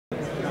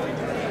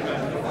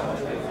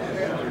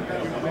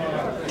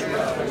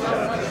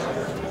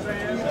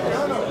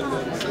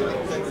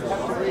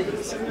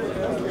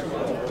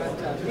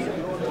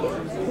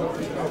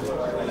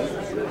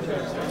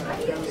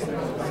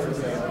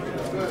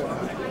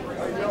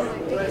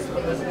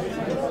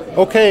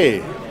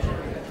Okay.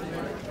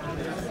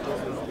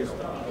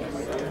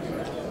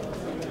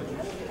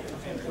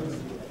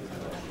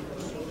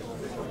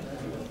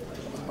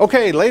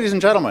 Okay, ladies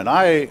and gentlemen,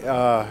 I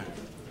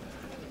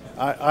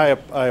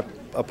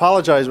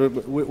apologize.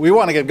 We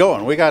want to get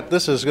going.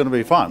 This is going to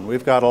be fun.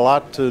 We've got a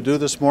lot to do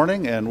this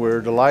morning, and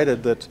we're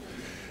delighted that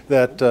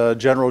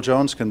General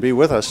Jones can be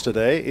with us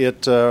today.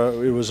 It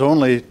was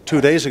only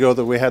 2 days ago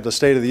that we had the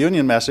State of the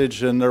Union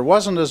message, and there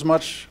wasn't as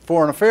much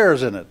foreign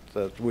affairs in it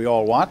that we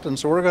all want. And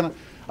so we're going to,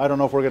 I don't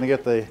know if we're going to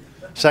get the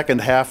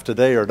second half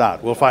today or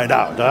not. We'll find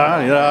out.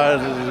 You know,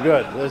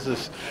 this is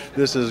good.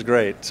 This is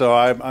great. So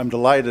I'm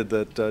delighted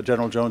that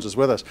General Jones is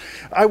with us.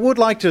 I would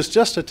like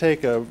just to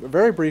take a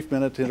very brief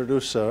minute to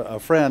introduce a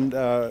friend.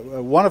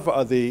 One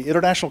of the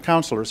international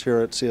counselors here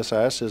at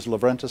CSIS is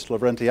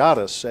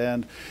Lavrentiadis,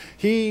 and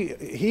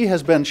he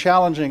has been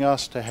challenging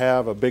us to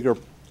have a bigger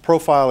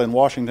profile in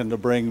Washington to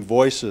bring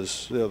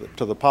voices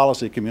to the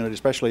policy community,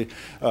 especially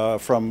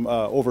from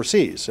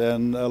overseas.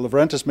 And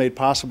Lavrentis made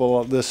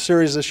possible this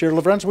series this year.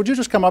 Lavrentis, would you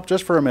just come up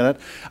just for a minute?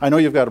 I know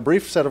you've got a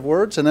brief set of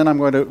words, and then I'm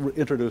going to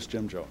introduce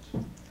Jim Jones.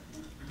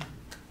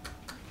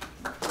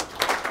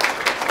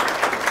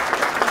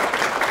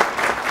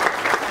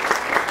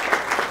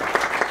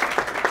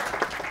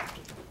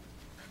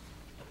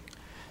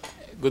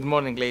 Good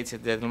morning, ladies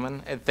and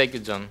gentlemen, and thank you,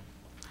 John.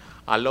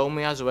 Allow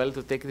me as well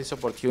to take this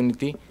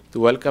opportunity to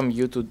welcome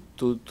you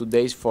to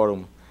today's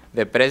forum.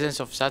 The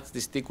presence of such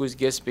distinguished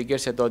guest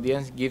speakers and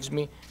audience gives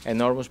me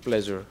enormous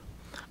pleasure.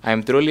 I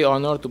am truly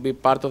honored to be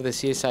part of the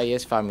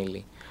CSIS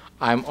family.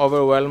 I am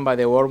overwhelmed by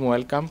the warm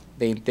welcome,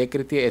 the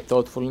integrity and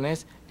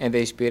thoughtfulness, and the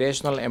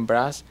inspirational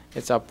embrace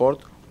and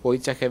support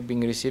which I have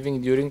been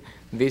receiving during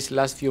these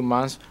last few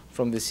months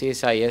from the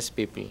CSIS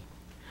people.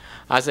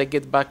 As I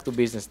get back to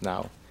business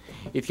now,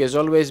 it has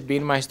always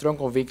been my strong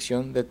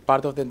conviction that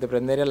part of the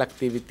entrepreneurial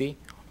activity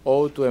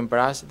ought to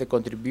embrace the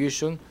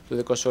contribution to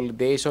the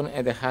consolidation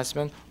and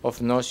enhancement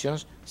of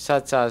notions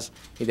such as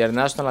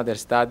international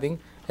understanding,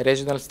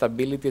 regional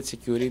stability and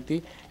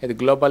security, and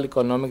global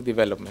economic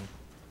development.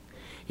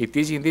 It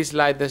is in this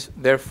light,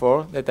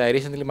 therefore, that I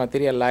recently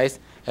materialized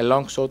a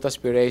long-sought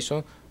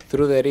aspiration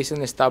through the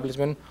recent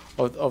establishment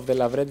of the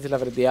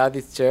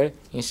Lavrentiadis Chair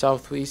in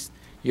Southeast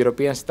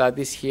European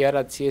Studies here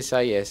at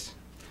CSIS.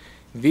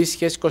 This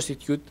has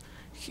constituted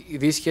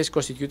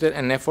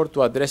an effort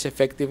to address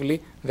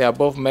effectively the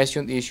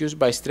above-mentioned issues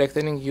by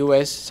strengthening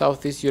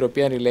U.S.-Southeast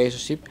European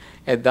relationship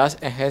and thus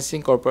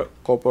enhancing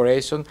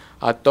cooperation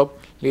at top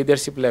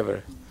leadership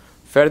level.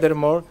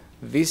 Furthermore,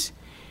 this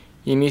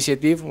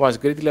initiative was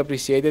greatly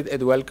appreciated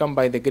and welcomed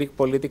by the Greek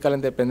political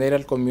and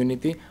entrepreneurial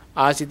community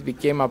as it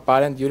became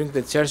apparent during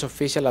the Chair's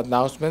official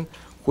announcement,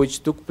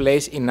 which took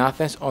place in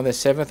Athens on the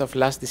 7th of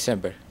last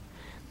December.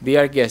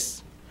 Dear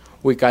guests,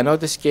 we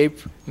cannot escape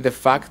the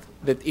fact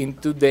that in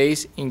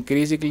today's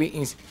increasingly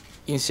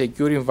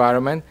insecure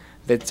environment,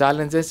 the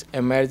challenges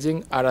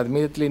emerging are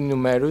admittedly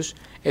numerous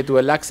and to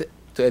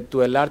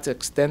a large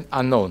extent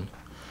unknown.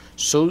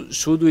 So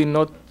should we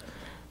not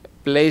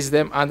place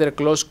them under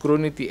close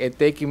scrutiny and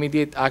take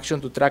immediate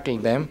action to tackle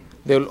them,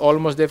 they will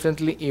almost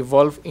definitely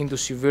evolve into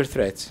severe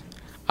threats.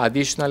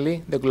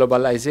 Additionally, the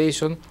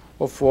globalization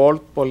of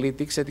world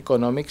politics and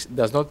economics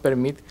does not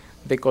permit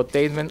the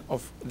containment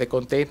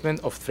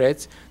of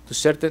threats to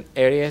certain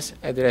areas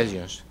and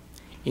regions.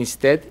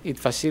 Instead, it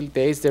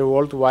facilitates their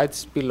worldwide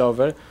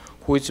spillover,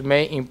 which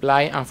may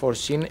imply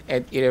unforeseen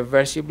and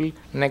irreversible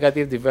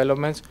negative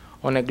developments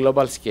on a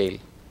global scale.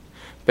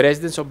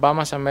 President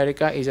Obama's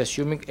America is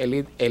assuming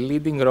a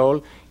leading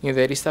role in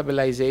the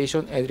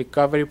restabilization and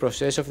recovery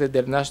process of the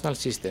international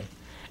system.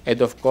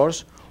 And of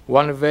course,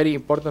 one very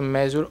important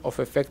measure of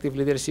effective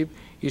leadership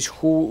is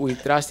who we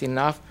trust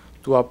enough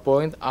to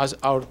appoint as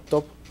our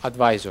top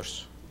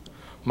advisors.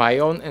 My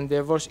own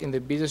endeavors in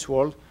the business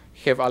world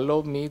have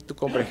allowed me to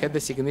comprehend the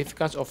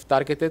significance of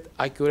targeted,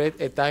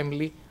 accurate, and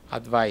timely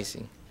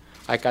advising.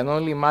 I can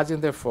only imagine,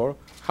 therefore,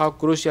 how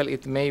crucial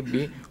it may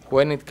be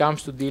when it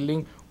comes to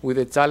dealing with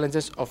the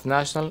challenges of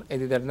national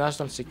and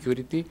international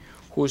security,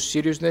 whose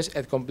seriousness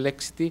and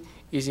complexity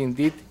is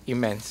indeed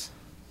immense.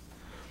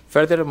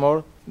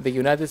 Furthermore, the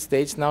United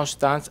States now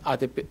stands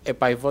at a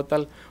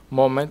pivotal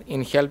moment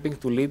in helping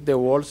to lead the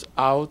world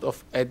out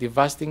of a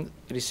devastating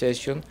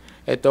recession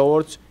and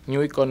towards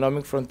new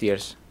economic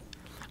frontiers.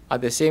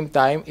 At the same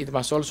time, it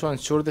must also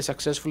ensure the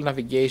successful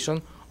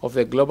navigation of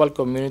the global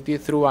community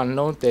through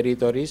unknown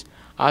territories,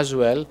 as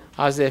well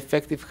as the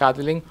effective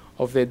handling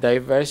of the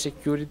diverse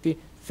security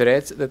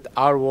threats that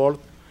our world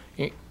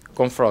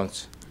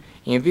confronts.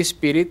 In this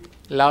spirit,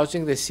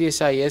 launching the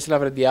CSIS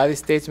Lavrentiadis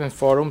Statesmen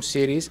Forum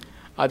series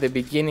at the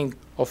beginning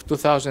of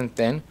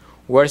 2010,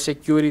 where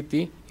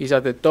security is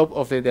at the top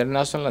of the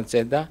international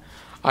agenda,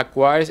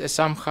 acquires a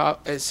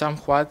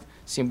somewhat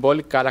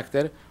symbolic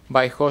character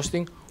by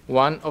hosting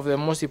one of the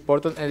most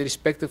important and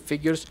respected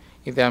figures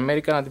in the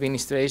American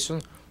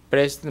administration,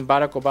 President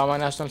Barack Obama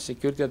National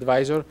Security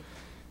Advisor,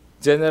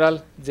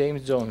 General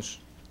James Jones.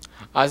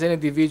 As an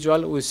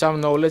individual with some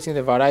knowledge in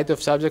a variety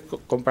of subjects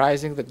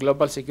comprising the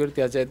global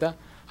security agenda,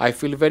 I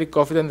feel very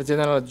confident that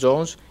General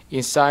Jones'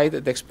 insight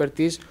and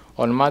expertise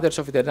on matters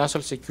of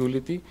international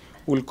security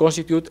will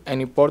constitute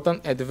an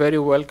important and very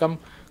welcome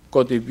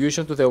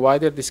contribution to the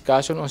wider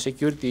discussion on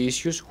security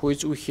issues,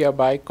 which we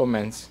hereby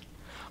commence.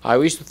 I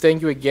wish to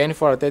thank you again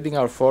for attending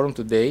our forum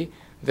today,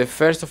 the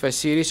first of a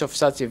series of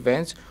such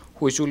events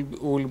which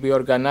will be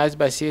organized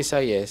by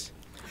CSIS.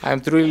 I am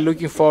truly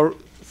looking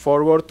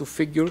forward to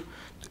future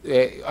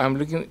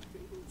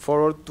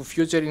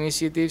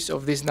initiatives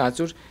of this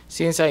nature,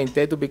 since I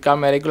intend to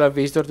become a regular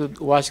visitor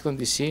to Washington,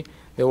 D.C.,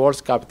 the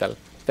world's capital.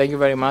 Thank you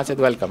very much and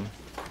welcome.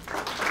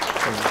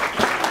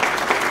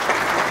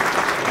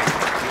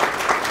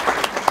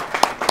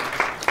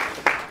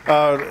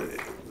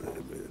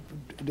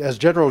 As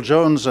General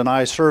Jones and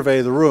I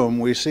survey the room,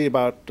 we see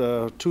about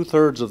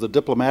 2/3 of the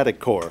diplomatic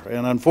corps,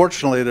 and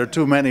unfortunately there are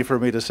too many for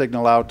me to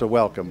signal out to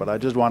welcome, but I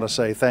just want to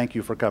say thank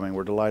you for coming.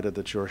 We're delighted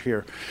that you're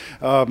here.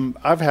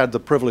 I've had the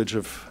privilege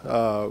of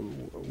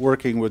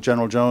working with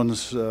General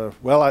Jones,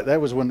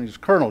 that was when he was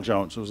Colonel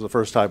Jones. It was the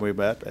first time we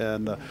met,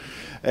 and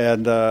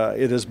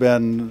it has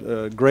been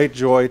a great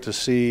joy to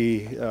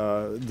see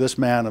this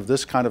man of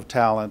this kind of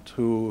talent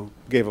who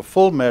gave a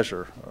full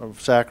measure of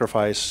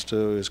sacrifice to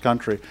his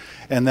country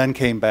and then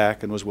came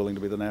back and was willing to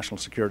be the National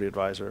Security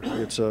Advisor.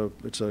 It's a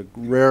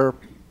rare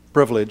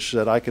privilege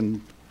that I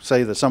can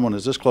say that someone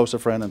is this close a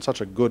friend and such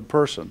a good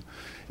person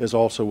is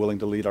also willing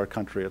to lead our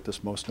country at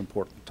this most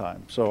important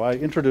time. So I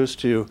introduce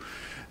to you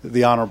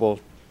the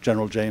Honorable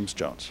General James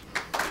Jones.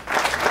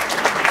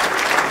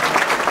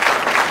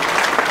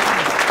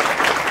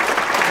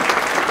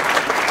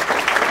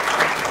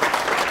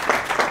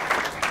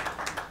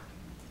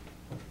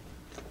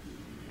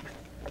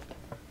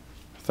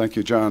 Thank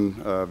you, John,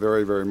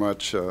 very, very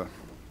much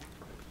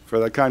for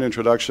that kind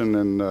introduction.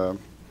 And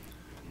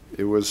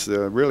it was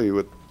really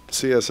with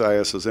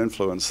CSIS's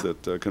influence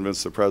that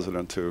convinced the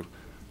President to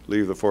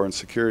leave the foreign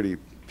security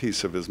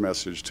piece of his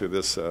message to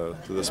this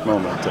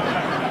moment.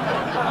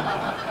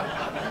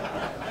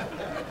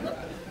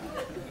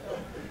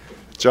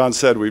 John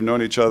said we've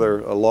known each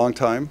other a long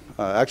time.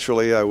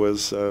 Actually, I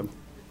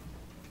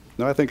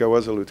think I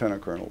was a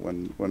lieutenant colonel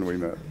when we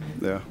met.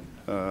 Yeah.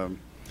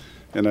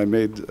 And I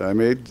made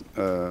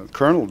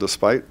colonel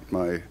despite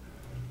my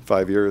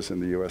 5 years in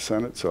the U.S.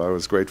 Senate, so I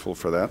was grateful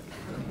for that.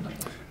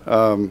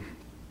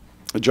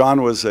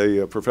 John was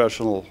a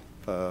professional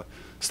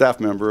staff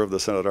member of the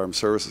Senate Armed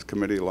Services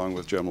Committee, along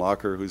with Jim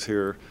Locker, who's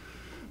here,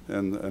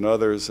 and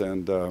others.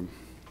 And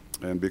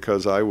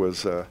because I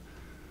was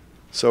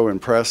so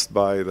impressed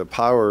by the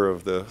power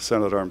of the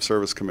Senate Armed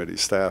Services Committee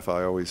staff,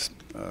 I always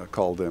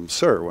called them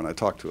sir when I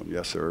talked to them.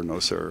 Yes, sir, no,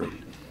 sir.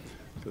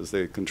 Because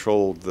they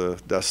controlled the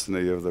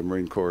destiny of the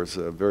Marine Corps'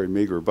 very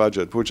meager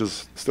budget, which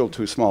is still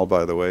too small,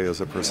 by the way, as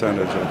a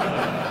percentage of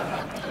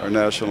our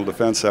national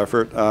defense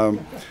effort.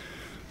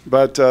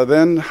 But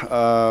then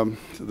the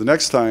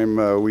next time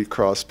we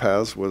crossed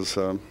paths was,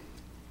 I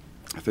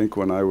think,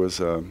 when I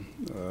was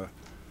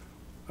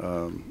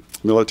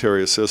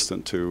military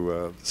assistant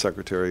to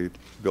Secretary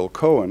Bill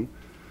Cohen.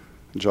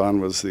 John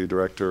was the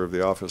director of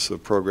the Office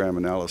of Program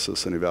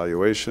Analysis and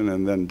Evaluation,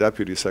 and then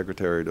Deputy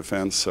Secretary of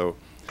Defense. So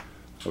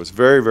I was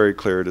very, very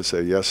clear to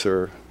say, yes,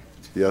 sir,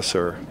 yes,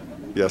 sir,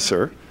 yes,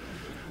 sir.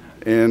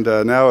 And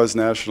now as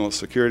National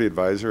Security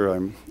Advisor,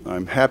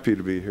 I'm happy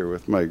to be here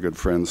with my good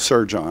friend,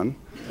 Sir John.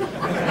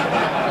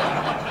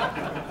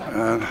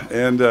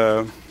 And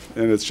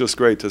it's just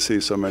great to see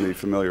so many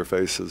familiar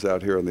faces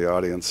out here in the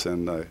audience,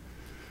 and I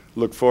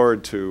look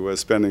forward to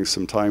spending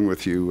some time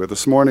with you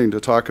this morning to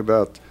talk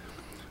about,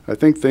 I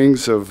think,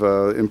 things of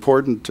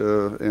important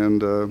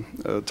and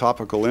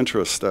topical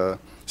interest,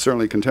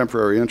 certainly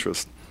contemporary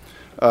interest.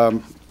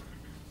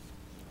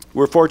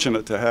 We're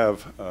fortunate to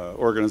have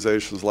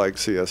organizations like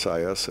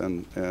CSIS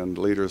and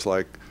leaders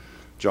like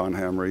John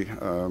Hamre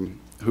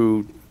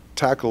who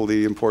tackle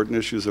the important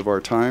issues of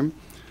our time,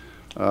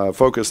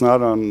 focus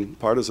not on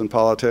partisan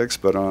politics,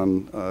 but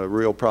on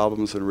real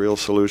problems and real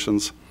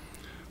solutions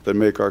that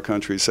make our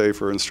country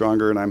safer and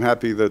stronger. And I'm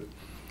happy that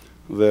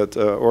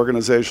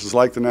organizations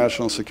like the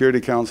National Security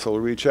Council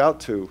reach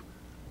out to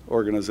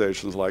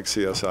organizations like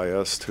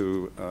CSIS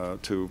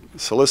to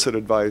solicit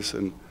advice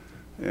and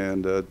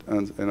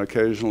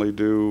occasionally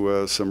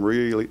do some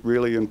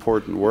really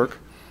important work.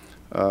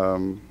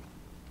 And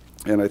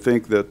I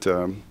think that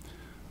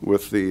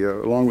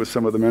along with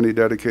some of the many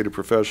dedicated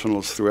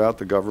professionals throughout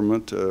the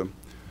government,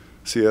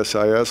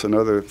 CSIS and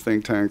other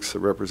think tanks that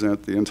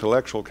represent the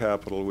intellectual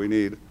capital we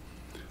need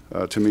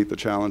to meet the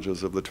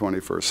challenges of the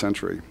 21st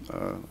century.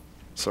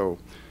 So,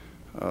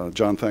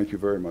 John, thank you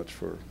very much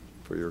for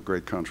your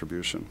great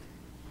contribution.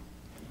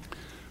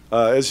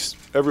 As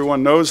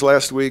everyone knows,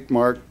 last week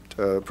marked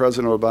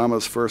President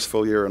Obama's first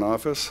full year in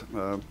office.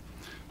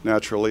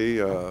 Naturally,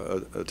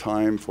 a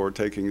time for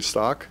taking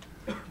stock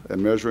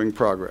and measuring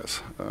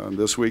progress.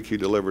 This week he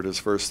delivered his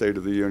first State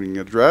of the Union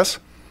address,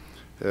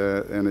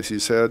 and as he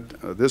said,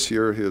 this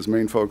year his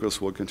main focus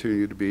will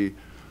continue to be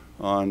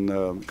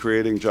on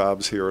creating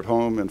jobs here at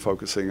home and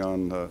focusing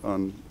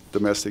on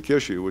domestic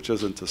issue, which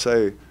isn't to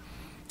say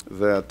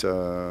that,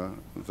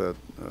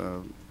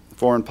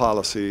 foreign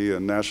policy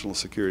and national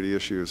security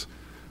issues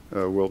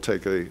will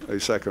take a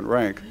second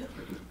rank.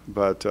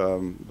 But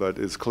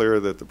it's clear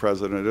that the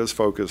President is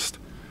focused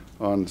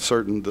on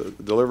certain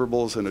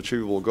deliverables and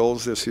achievable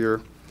goals this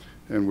year,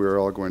 and we're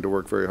all going to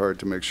work very hard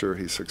to make sure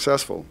he's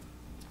successful.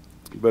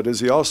 But as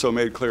he also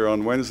made clear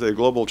on Wednesday,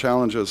 global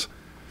challenges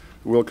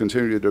will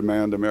continue to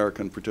demand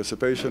American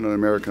participation and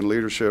American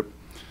leadership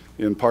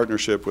in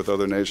partnership with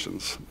other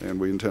nations, and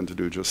we intend to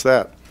do just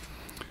that.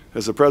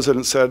 As the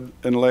President said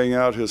in laying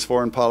out his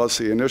foreign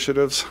policy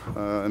initiatives,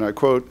 and I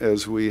quote,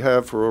 "As we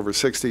have for over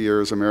 60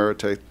 years,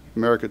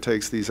 America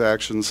takes these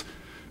actions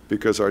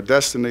because our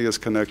destiny is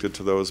connected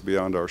to those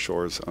beyond our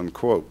shores,"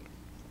 unquote.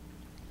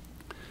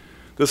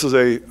 This is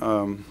a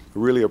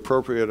really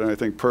appropriate and I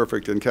think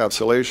perfect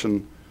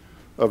encapsulation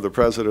of the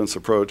President's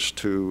approach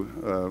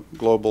to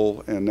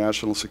global and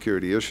national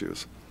security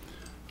issues.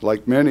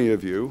 Like many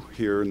of you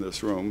here in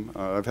this room,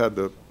 I've had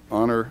the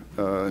honor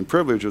and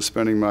privilege of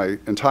spending my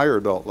entire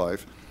adult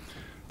life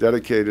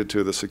dedicated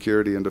to the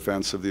security and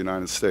defense of the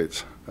United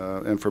States.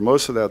 And for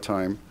most of that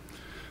time,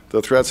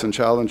 the threats and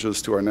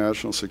challenges to our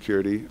national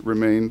security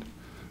remained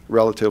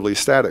relatively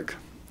static.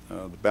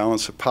 The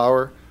balance of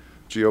power,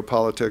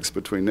 geopolitics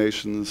between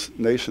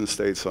nation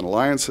states and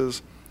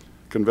alliances,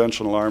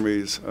 conventional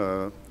armies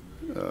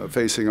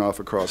facing off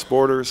across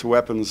borders,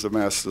 weapons of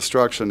mass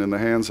destruction in the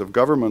hands of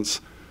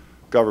governments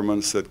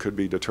that could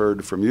be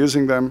deterred from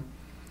using them,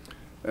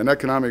 an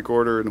economic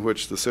order in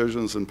which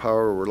decisions and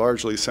power were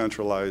largely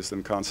centralized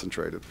and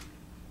concentrated.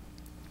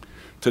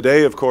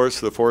 Today, of course,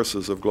 the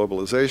forces of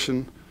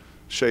globalization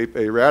shape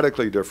a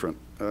radically different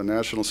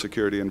national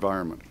security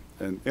environment,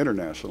 an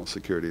international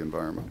security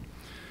environment.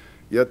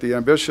 Yet the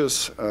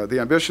ambitions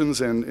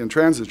and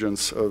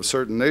intransigence of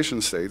certain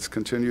nation states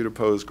continue to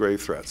pose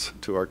grave threats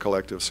to our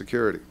collective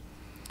security.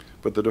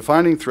 But the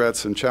defining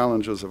threats and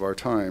challenges of our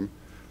time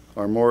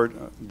are more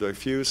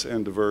diffuse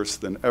and diverse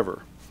than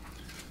ever.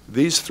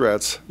 These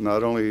threats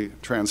not only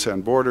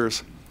transcend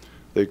borders,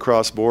 they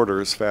cross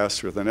borders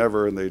faster than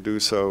ever, and they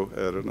do so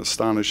at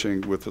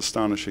with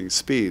astonishing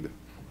speed.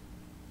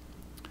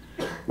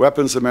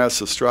 Weapons of mass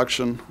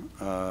destruction,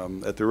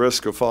 at the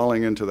risk of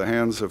falling into the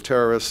hands of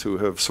terrorists who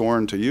have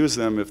sworn to use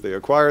them if they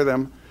acquire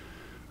them,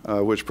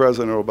 which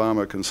President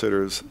Obama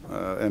considers,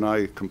 and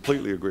I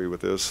completely agree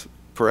with this,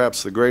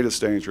 perhaps the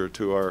greatest danger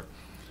to our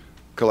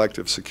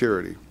collective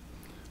security.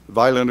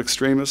 Violent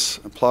extremists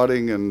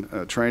plotting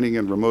and training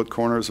in remote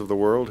corners of the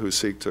world who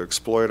seek to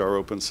exploit our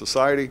open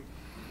society,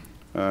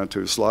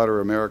 to slaughter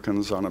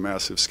Americans on a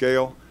massive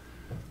scale.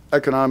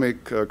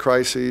 Economic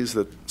crises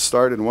that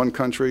start in one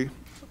country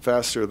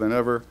faster than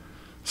ever,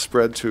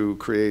 spread to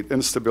create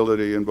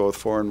instability in both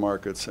foreign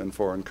markets and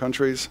foreign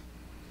countries.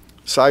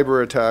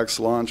 Cyber attacks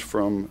launched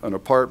from an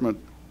apartment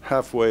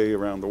halfway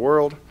around the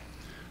world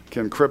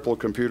can cripple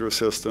computer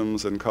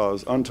systems and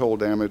cause untold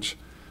damage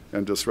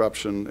and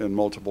disruption in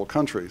multiple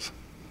countries.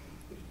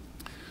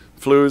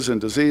 Flus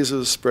and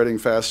diseases spreading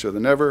faster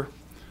than ever,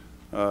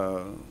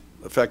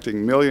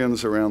 affecting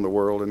millions around the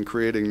world and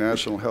creating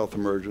national health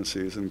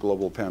emergencies and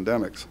global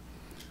pandemics.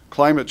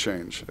 Climate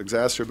change,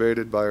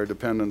 exacerbated by our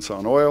dependence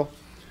on oil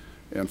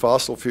and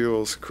fossil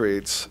fuels,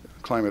 creates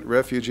climate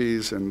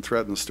refugees and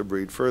threatens to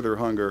breed further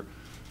hunger,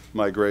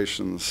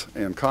 migrations,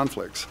 and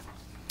conflicts.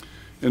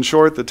 In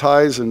short, the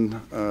ties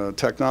and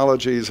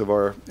technologies of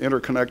our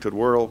interconnected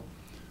world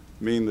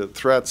mean that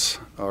threats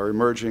are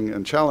emerging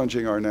and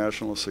challenging our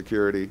national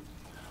security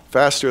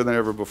faster than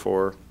ever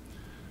before,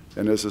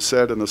 and as is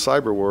said in the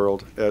cyber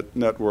world, at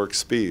network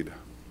speed.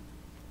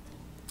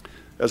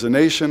 As a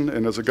nation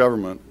and as a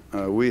government,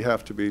 we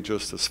have to be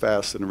just as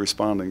fast in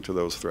responding to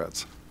those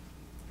threats.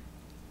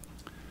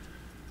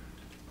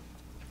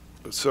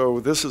 So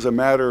this is a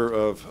matter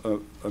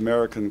of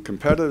American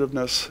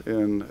competitiveness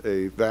in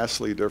a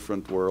vastly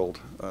different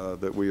world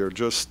that we are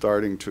just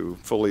starting to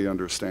fully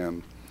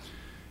understand.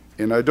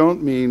 And I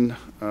don't mean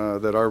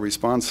that our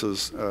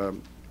responses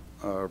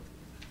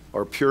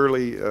are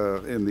purely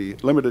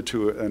limited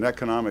to an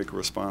economic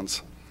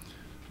response,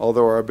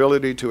 although our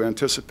ability to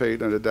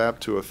anticipate and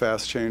adapt to a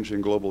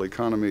fast-changing global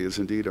economy is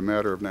indeed a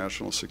matter of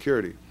national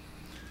security.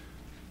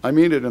 I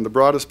mean it in the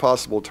broadest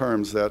possible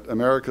terms that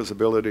America's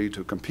ability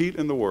to compete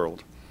in the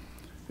world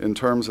in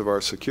terms of our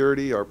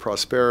security, our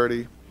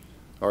prosperity,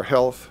 our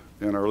health,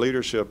 and our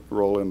leadership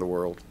role in the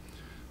world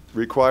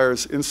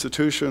requires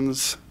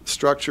institutions,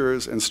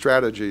 structures, and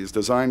strategies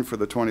designed for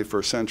the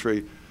 21st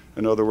century.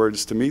 In other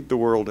words, to meet the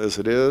world as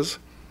it is,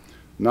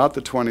 not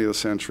the 20th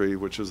century,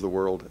 which is the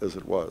world as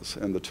it was.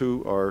 And the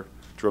two are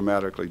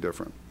dramatically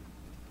different.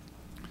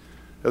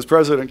 As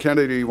President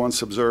Kennedy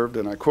once observed,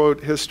 and I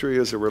quote, "History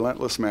is a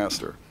relentless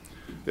master.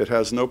 It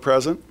has no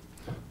present,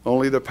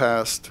 only the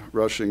past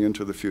rushing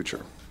into the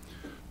future.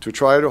 To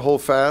try to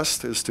hold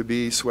fast is to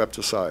be swept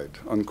aside,"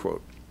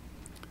 unquote.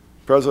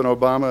 President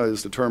Obama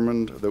is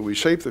determined that we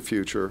shape the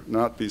future,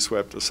 not be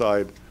swept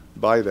aside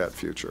by that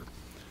future.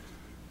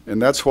 And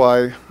that's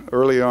why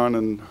early on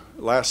in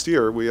last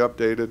year, we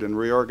updated and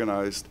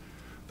reorganized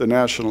the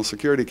National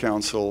Security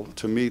Council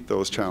to meet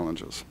those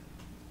challenges,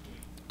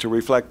 to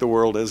reflect the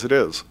world as it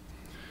is,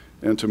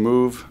 and to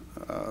move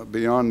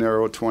beyond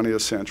narrow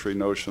 20th century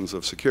notions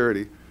of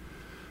security.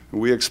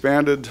 We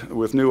expanded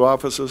with new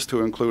offices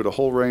to include a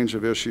whole range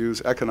of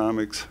issues: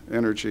 economics,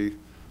 energy,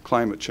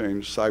 climate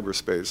change,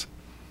 cyberspace.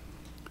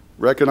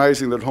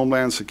 Recognizing that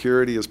Homeland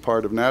Security is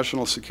part of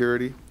national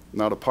security,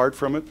 not apart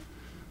from it,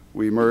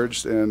 we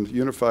merged and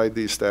unified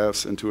these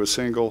staffs into a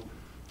single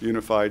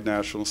unified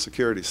national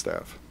security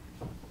staff.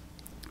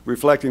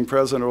 Reflecting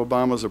President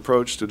Obama's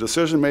approach to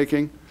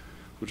decision-making,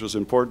 which was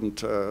an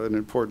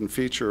important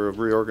feature of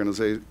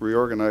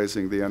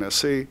reorganizing the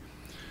NSC,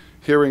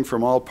 hearing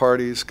from all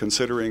parties,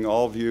 considering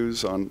all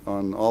views on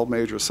all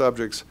major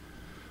subjects,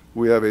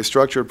 we have a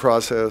structured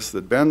process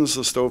that bends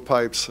the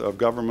stovepipes of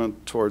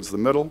government towards the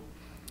middle,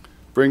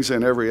 brings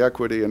in every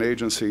equity and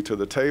agency to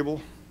the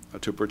table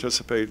to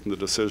participate in the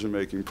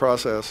decision-making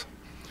process,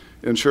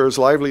 ensures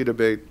lively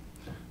debate,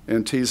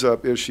 and tees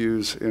up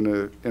issues in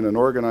an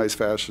organized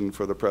fashion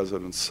for the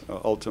President's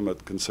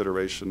ultimate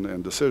consideration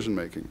and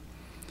decision-making.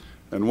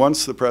 And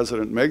once the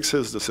President makes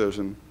his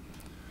decision,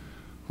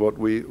 what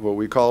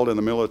we called in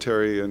the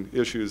military and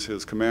issues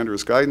his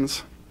commander's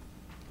guidance,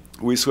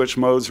 we switch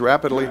modes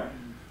rapidly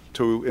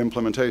to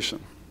implementation,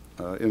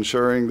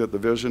 ensuring that the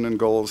vision and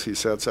goals he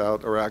sets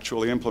out are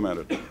actually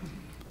implemented,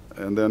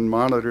 and then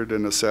monitored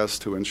and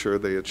assessed to ensure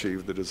they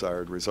achieve the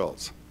desired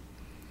results.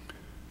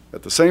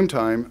 At the same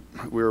time,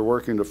 we are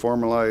working to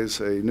formalize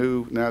a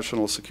new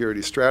national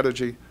security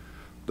strategy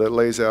that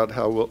lays out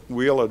how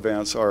we'll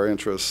advance our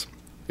interests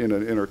in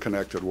an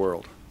interconnected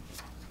world.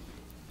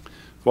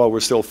 While we're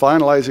still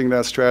finalizing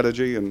that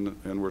strategy, and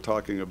we're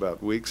talking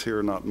about weeks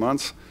here, not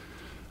months,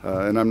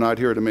 and I'm not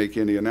here to make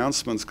any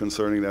announcements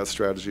concerning that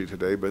strategy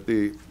today, but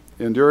the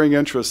enduring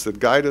interests that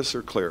guide us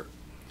are clear.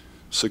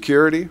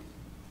 Security,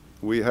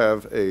 we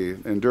have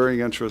an enduring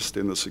interest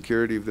in the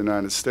security of the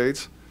United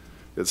States,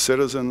 its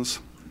citizens,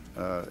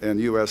 and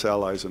U.S.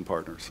 allies and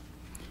partners.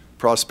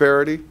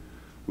 Prosperity,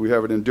 we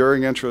have an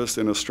enduring interest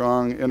in a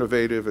strong,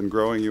 innovative, and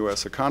growing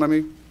U.S.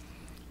 economy,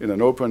 in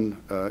an open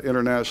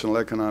international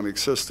economic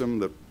system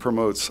that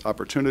promotes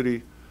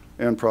opportunity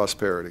and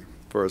prosperity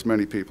for as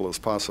many people as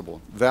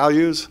possible.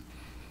 Values,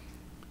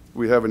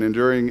 we have an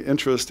enduring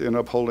interest in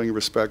upholding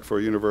respect for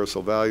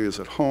universal values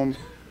at home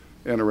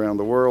and around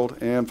the world.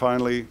 And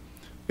finally,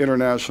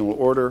 international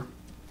order,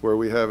 where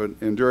we have an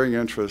enduring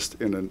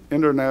interest in an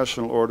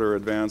international order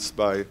advanced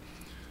by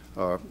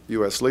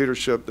U.S.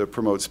 leadership that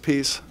promotes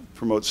peace,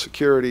 promotes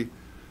security,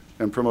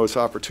 and promotes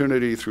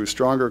opportunity through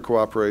stronger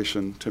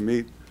cooperation to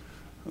meet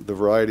the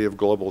variety of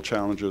global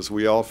challenges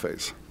we all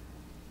face.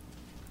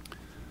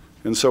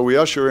 And so we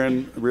usher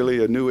in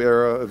really a new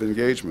era of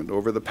engagement.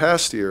 Over the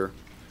past year,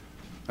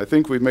 I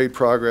think we've made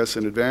progress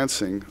in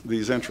advancing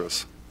these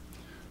interests.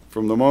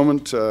 From the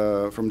moment,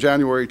 from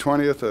January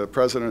 20th, the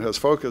President has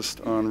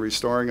focused on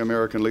restoring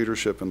American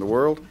leadership in the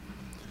world,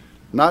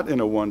 not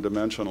in a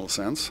one-dimensional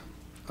sense,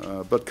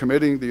 but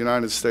committing the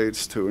United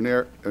States to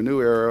a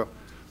new era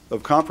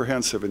of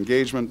comprehensive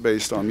engagement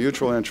based on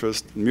mutual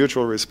interest,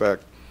 mutual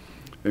respect,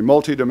 a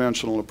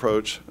multidimensional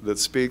approach that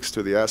speaks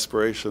to the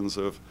aspirations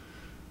of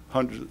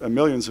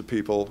millions of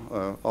people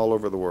all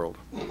over the world.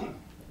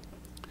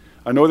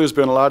 I know there's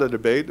been a lot of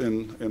debate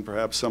and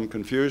perhaps some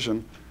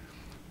confusion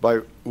by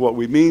what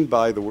we mean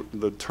by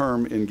the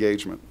term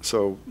engagement.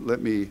 So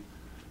let me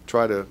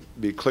try to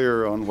be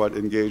clear on what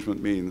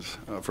engagement means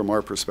from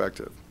our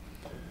perspective.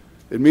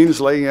 It means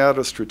laying out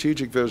a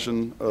strategic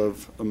vision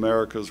of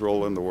America's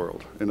role in the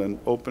world in an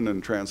open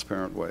and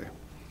transparent way.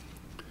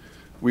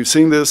 We've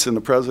seen this in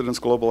the President's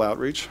global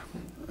outreach,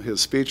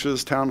 his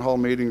speeches, town hall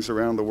meetings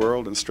around the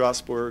world in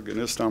Strasbourg, in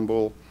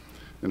Istanbul,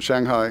 in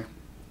Shanghai,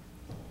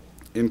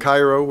 in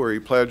Cairo, where he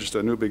pledged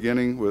a new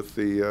beginning with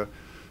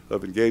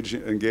of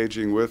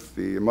engaging with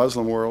the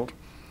Muslim world.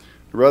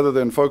 Rather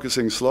than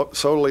focusing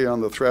solely on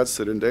the threats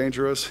that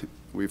endanger us,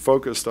 we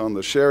focused on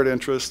the shared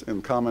interest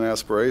and common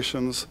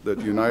aspirations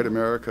that unite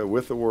America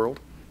with the world.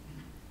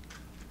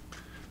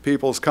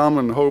 People's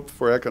common hope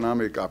for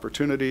economic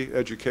opportunity,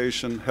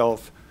 education,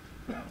 health,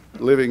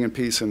 living in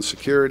peace and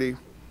security,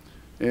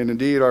 and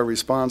indeed our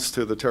response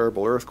to the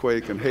terrible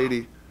earthquake in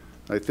Haiti,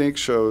 I think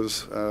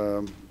shows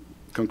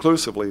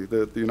conclusively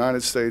that the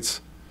United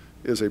States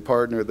is a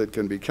partner that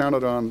can be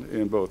counted on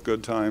in both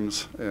good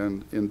times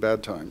and in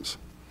bad times.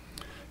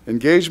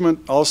 Engagement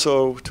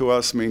also to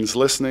us means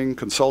listening,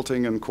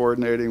 consulting, and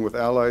coordinating with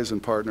allies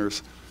and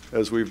partners,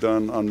 as we've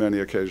done on many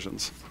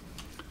occasions.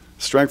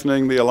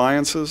 Strengthening the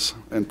alliances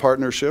and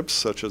partnerships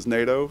such as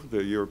NATO,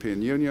 the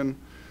European Union,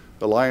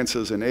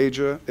 alliances in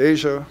Asia,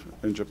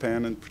 and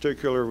Japan in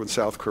particular with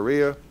South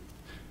Korea,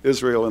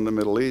 Israel and the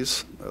Middle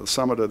East, the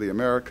Summit of the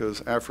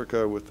Americas,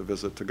 Africa with the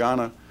visit to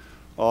Ghana,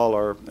 all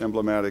are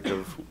emblematic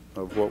of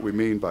what we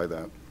mean by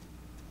that.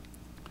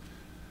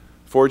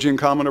 Forging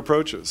common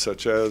approaches,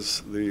 such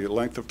as the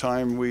length of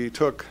time we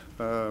took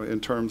in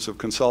terms of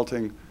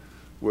consulting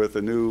with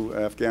a new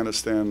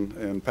Afghanistan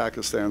and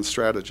Pakistan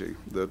strategy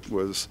that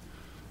was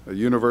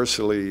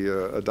universally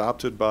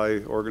adopted by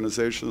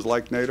organizations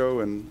like NATO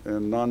and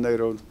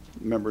non-NATO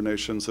member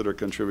nations that are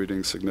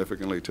contributing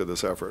significantly to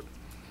this effort.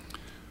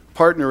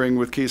 Partnering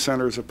with key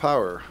centers of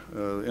power,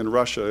 in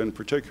Russia in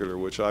particular,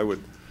 which I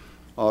would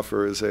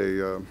offer as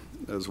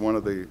one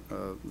of the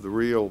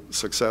real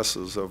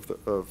successes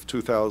of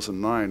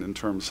 2009 in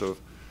terms of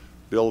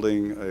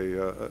building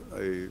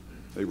a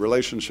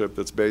relationship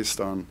that's based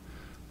on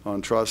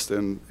trust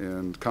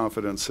and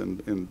confidence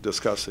in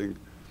discussing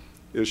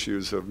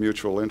issues of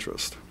mutual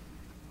interest.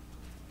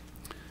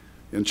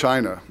 In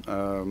China,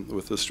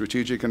 with the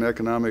strategic and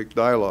economic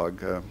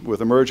dialogue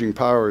with emerging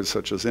powers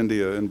such as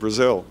India and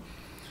Brazil,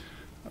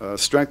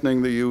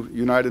 strengthening the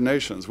United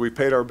Nations. We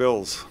paid our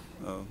bills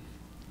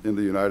in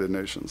the United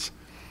Nations.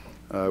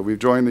 We've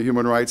joined the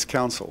Human Rights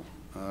Council.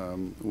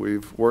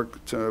 We've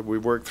worked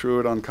through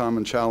it on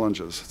common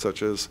challenges,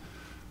 such as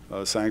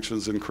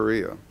sanctions in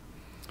Korea.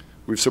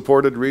 We've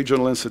supported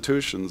regional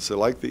institutions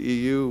like the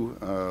EU,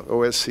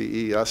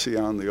 OSCE,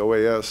 ASEAN, the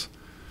OAS,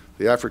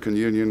 the African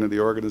Union, and the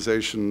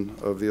Organization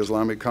of the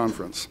Islamic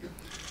Conference.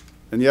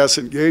 And yes,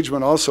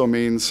 engagement also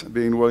means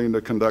being willing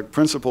to conduct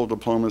principled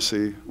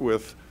diplomacy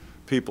with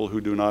people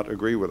who do not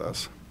agree with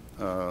us,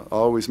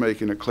 always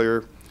making it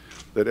clear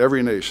that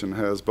every nation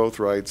has both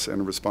rights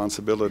and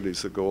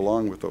responsibilities that go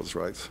along with those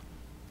rights.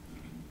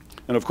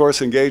 And of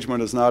course,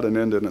 engagement is not an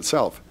end in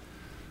itself.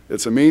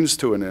 It's a means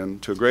to an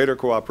end, to greater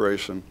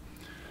cooperation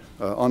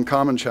on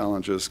common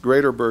challenges,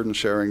 greater burden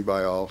sharing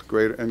by all,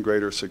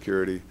 greater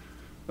security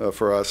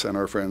for us and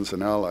our friends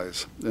and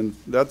allies. And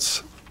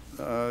that's,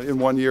 in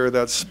 1 year,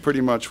 that's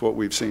pretty much what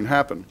we've seen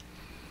happen.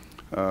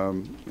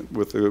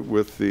 With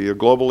the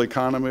global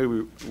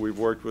economy, we've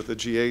worked with the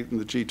G8 and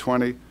the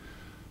G20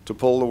 to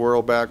pull the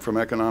world back from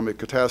economic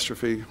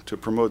catastrophe, to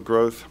promote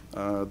growth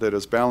that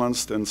is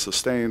balanced and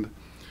sustained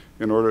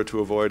in order to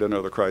avoid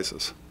another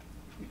crisis.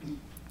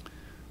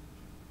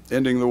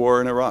 Ending the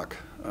war in Iraq,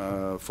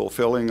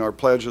 fulfilling our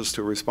pledges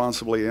to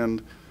responsibly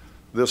end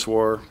this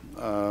war,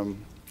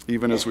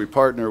 even as we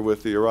partner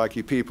with the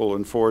Iraqi people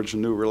and forge a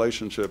new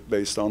relationship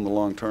based on the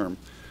long-term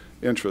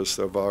interests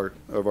of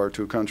our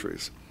two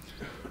countries.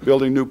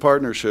 Building new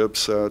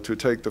partnerships to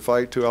take the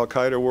fight to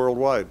al-Qaeda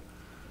worldwide.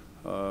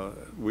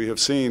 We have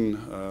seen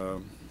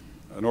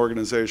an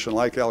organization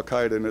like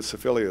al-Qaeda and its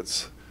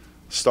affiliates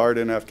start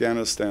in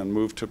Afghanistan,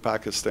 move to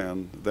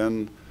Pakistan,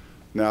 then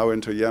now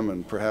into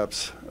Yemen,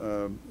 perhaps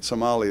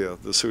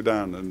Somalia, the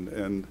Sudan,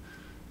 and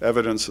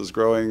evidence is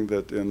growing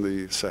that in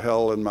the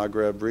Sahel and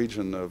Maghreb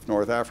region of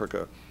North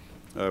Africa,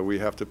 we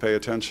have to pay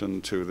attention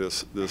to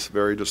this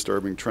very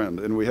disturbing trend.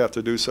 And we have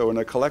to do so in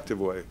a collective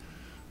way,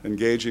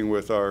 engaging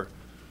with our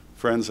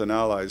friends and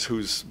allies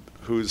whose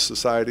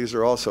societies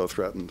are also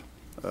threatened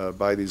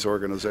by these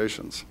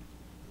organizations.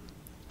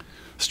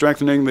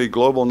 Strengthening the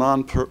global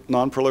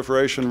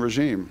non-proliferation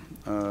regime,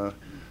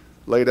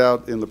 laid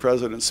out in the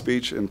President's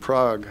speech in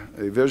Prague,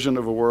 a vision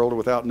of a world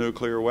without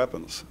nuclear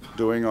weapons,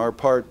 doing our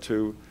part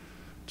to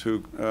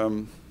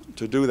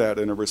do that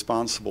in a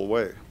responsible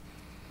way.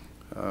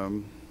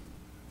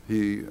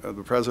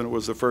 The President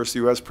was the first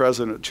U.S.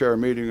 President to chair a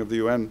meeting of the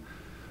UN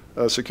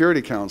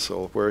Security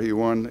Council, where he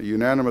won a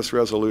unanimous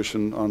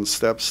resolution on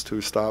steps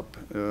to stop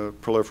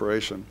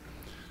proliferation.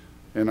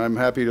 And I'm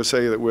happy to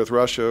say that with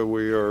Russia,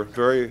 we are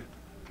very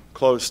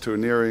close to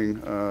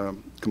nearing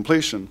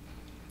completion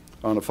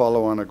on a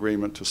follow-on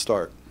agreement to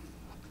start.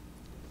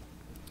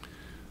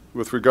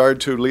 With regard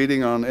to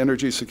leading on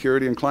energy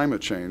security and climate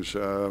change,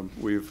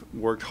 we've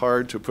worked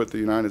hard to put the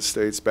United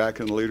States back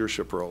in the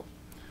leadership role.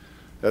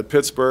 At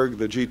Pittsburgh,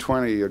 the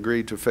G20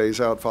 agreed to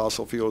phase out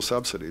fossil fuel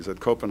subsidies.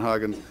 At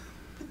Copenhagen,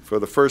 for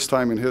the first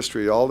time in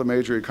history, all the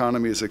major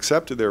economies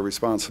accepted their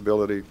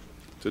responsibility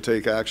to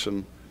take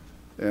action.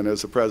 And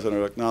as the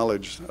President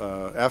acknowledged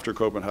after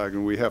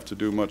Copenhagen, we have to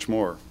do much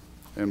more.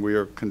 And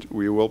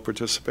we will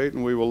participate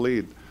and we will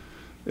lead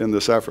in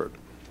this effort.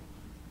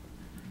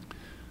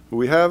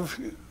 We have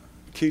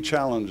key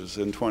challenges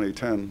in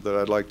 2010 that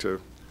I'd like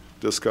to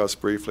discuss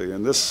briefly.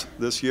 And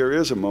this year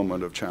is a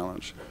moment of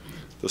challenge.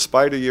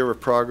 Despite a year of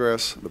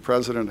progress, the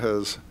President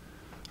has,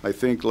 I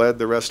think, led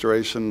the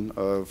restoration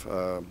of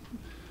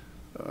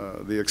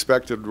the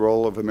expected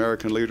role of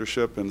American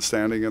leadership in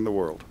standing in the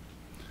world.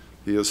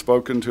 He has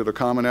spoken to the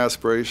common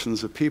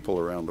aspirations of people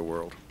around the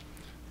world.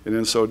 And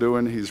in so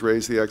doing, he's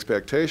raised the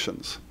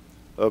expectations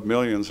of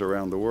millions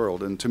around the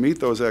world. And to meet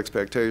those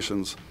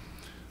expectations,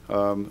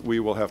 we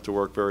will have to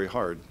work very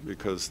hard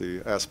because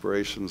the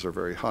aspirations are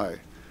very high.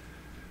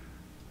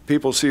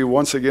 People see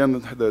once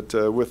again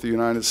that with the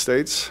United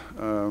States,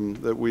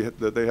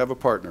 that they have a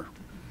partner,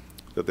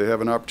 that they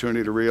have an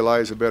opportunity to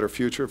realize a better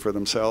future for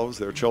themselves,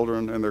 their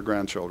children, and their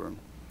grandchildren.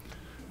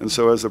 And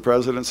so as the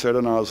President said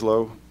in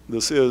Oslo,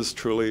 this is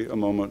truly a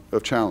moment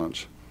of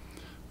challenge.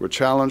 We're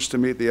challenged to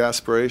meet the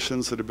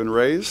aspirations that have been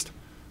raised.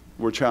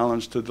 We're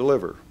challenged to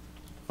deliver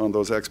on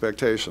those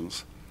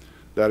expectations.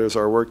 That is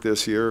our work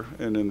this year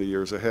and in the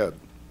years ahead.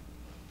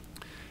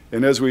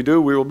 And as we do,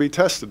 we will be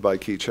tested by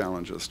key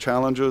challenges,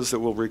 challenges that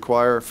will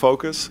require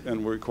focus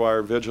and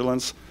require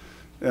vigilance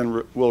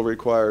and will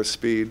require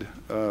speed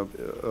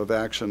of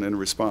action and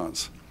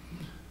response.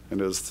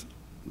 And as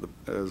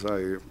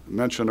I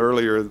mentioned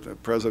earlier,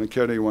 President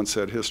Kennedy once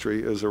said,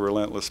 history is a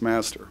relentless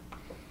master.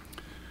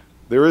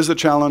 There is a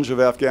challenge of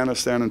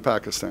Afghanistan and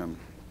Pakistan.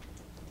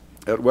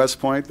 At West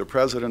Point, the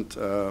President,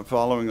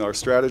 following our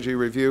strategy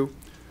review,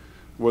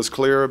 was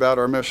clear about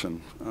our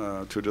mission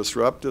to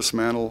disrupt,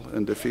 dismantle,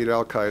 and defeat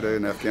al-Qaeda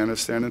in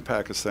Afghanistan and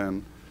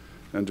Pakistan,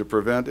 and to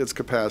prevent its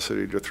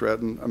capacity to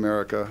threaten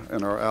America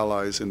and our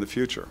allies in the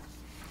future.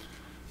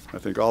 I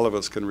think all of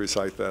us can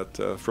recite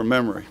that from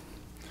memory.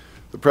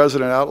 The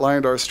President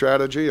outlined our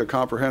strategy, a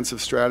comprehensive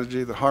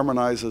strategy that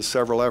harmonizes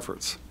several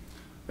efforts.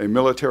 A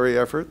military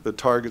effort that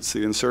targets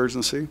the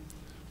insurgency,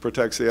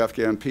 protects the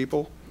Afghan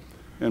people,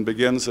 and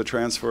begins the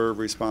transfer of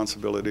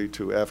responsibility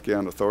to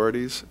Afghan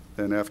authorities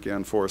and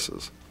Afghan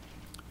forces.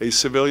 A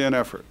civilian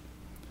effort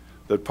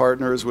that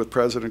partners with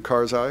President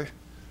Karzai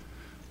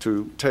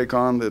to take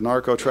on the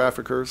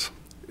narco-traffickers,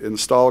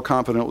 install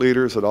competent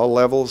leaders at all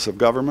levels of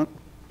government,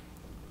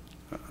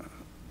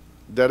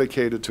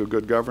 dedicated to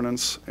good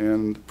governance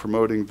and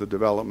promoting the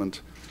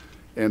development,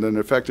 and an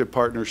effective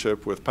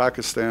partnership with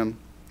Pakistan,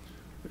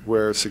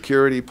 where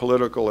security,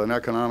 political, and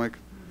economic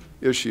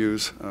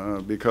issues,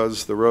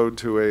 because the road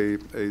to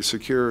a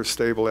secure,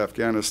 stable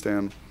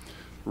Afghanistan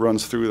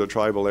runs through the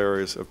tribal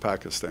areas of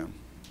Pakistan.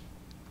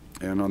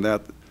 And on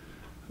that,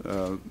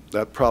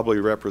 that probably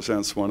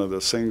represents one of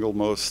the single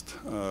most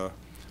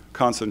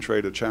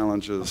concentrated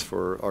challenges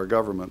for our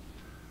government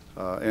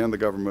and the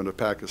government of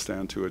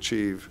Pakistan to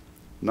achieve,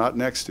 not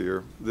next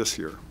year, this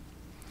year.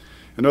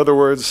 In other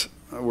words,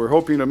 we're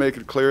hoping to make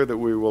it clear that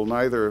we will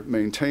neither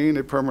maintain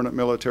a permanent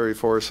military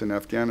force in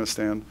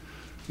Afghanistan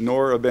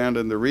nor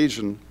abandon the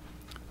region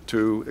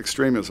to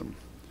extremism.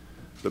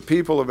 The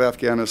people of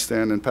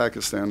Afghanistan and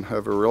Pakistan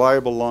have a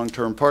reliable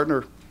long-term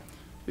partner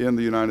in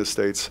the United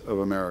States of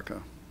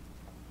America.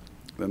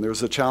 Then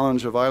there's a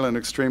challenge of violent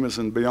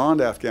extremism beyond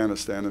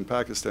Afghanistan and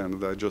Pakistan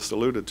that I just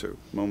alluded to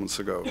moments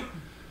ago.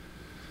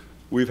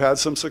 We've had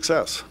some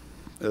success.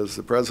 As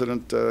the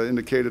President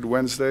indicated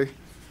Wednesday,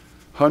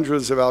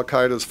 hundreds of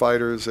al-Qaeda's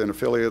fighters and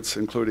affiliates,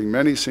 including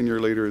many senior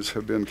leaders,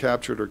 have been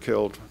captured or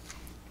killed,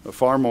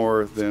 far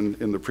more than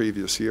in the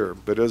previous year.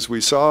 But as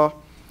we saw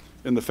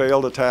in the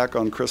failed attack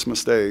on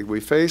Christmas Day, we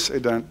face a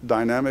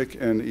dynamic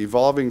and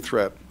evolving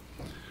threat,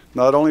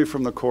 not only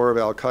from the core of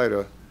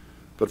al-Qaeda,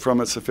 but from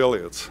its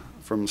affiliates,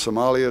 from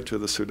Somalia to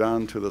the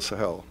Sudan to the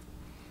Sahel.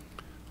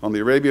 On the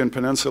Arabian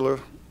Peninsula,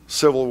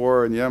 civil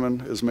war in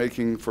Yemen is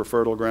making for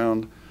fertile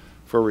ground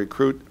for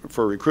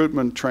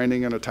recruitment,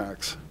 training, and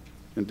attacks.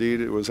 Indeed,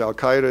 it was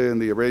al-Qaeda in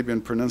the Arabian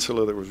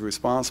Peninsula that was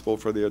responsible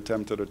for the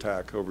attempted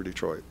attack over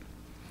Detroit.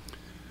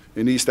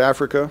 In East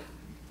Africa,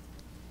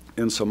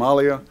 in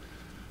Somalia,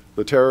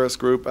 the terrorist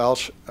group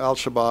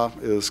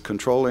Al-Shabaab is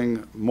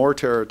controlling more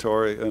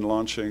territory and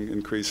launching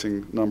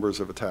increasing numbers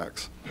of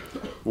attacks.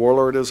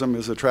 Warlordism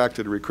has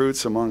attracted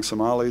recruits among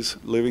Somalis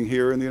living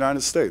here in the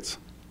United States.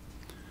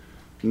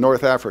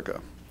 North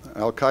Africa,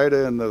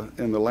 Al-Qaeda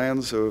in the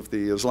lands of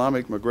the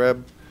Islamic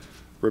Maghreb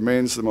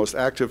remains the most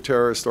active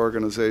terrorist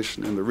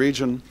organization in the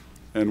region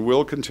and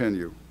will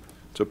continue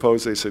to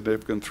pose a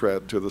significant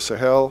threat to the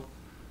Sahel,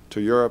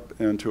 to Europe,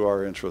 and to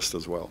our interests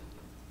as well.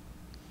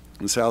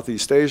 In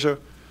Southeast Asia,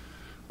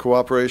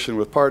 cooperation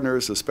with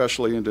partners,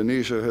 especially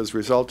Indonesia, has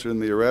resulted in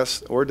the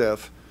arrest or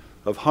death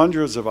of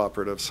hundreds of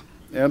operatives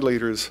and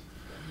leaders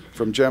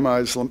from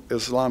Jemaah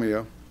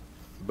Islamiyah,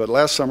 but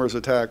last summer's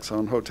attacks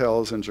on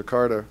hotels in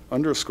Jakarta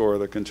underscore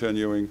the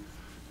continuing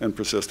and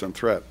persistent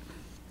threat.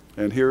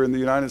 And here in the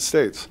United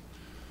States,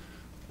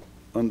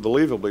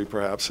 unbelievably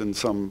perhaps in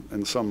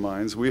some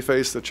minds, we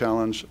face the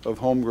challenge of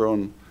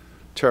homegrown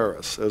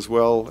terrorists as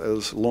well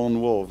as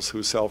lone wolves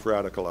who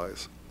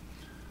self-radicalize.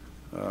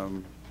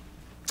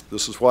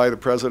 This is why the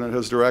President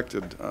has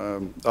directed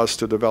us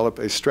to develop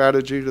a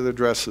strategy that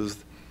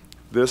addresses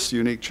this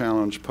unique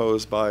challenge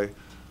posed by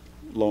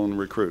lone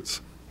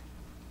recruits.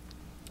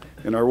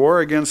 In our war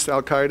against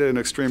al-Qaeda and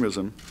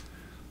extremism,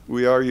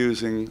 we are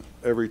using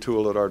every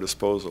tool at our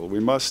disposal. We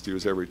must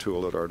use every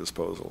tool at our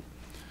disposal.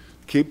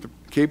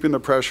 Keeping the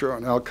pressure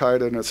on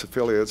al-Qaeda and its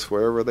affiliates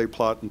wherever they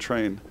plot and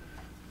train,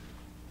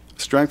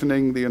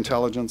 strengthening the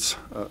intelligence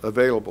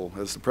available.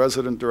 As the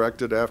President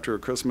directed after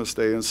Christmas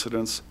Day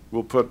incidents,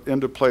 we'll put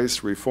into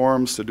place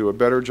reforms to do a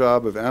better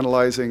job of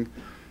analyzing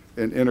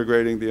and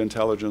integrating the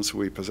intelligence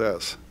we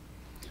possess.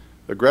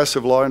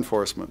 Aggressive law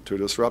enforcement to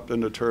disrupt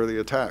and deter the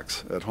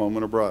attacks at home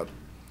and abroad.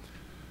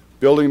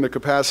 Building the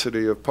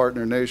capacity of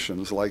partner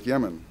nations like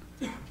Yemen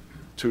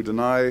to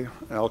deny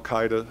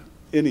al-Qaeda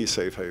any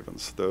safe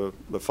havens. The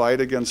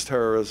fight against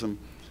terrorism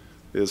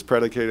is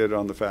predicated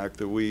on the fact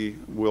that we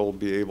will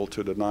be able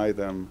to deny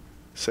them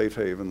safe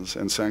havens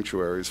and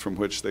sanctuaries from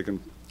which they can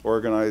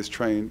organize,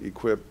 train,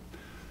 equip,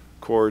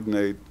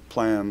 coordinate,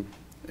 plan,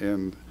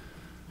 and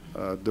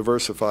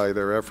diversify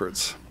their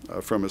efforts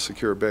from a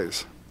secure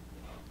base.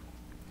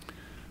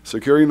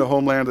 Securing the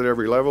homeland at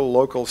every level,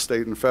 local,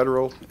 state, and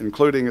federal,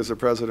 including, as the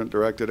President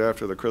directed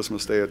after the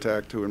Christmas Day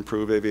attack, to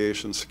improve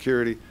aviation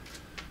security,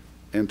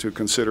 and to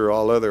consider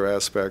all other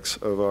aspects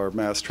of our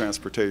mass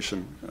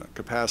transportation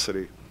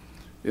capacity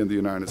in the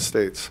United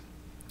States.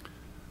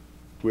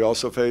 We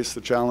also face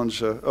the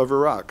challenge of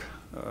Iraq.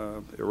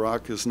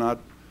 Iraq is not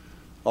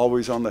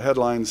always on the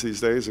headlines these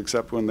days,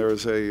 except when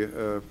there's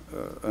an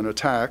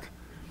attack,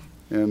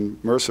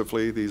 and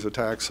mercifully these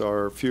attacks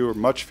are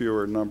much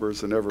fewer in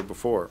numbers than ever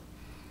before.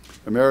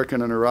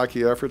 American and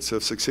Iraqi efforts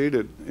have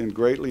succeeded in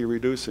greatly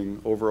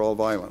reducing overall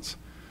violence.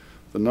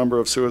 The number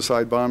of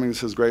suicide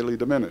bombings has greatly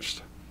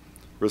diminished.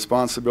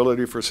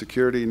 Responsibility for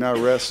security now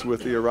rests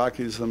with the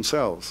Iraqis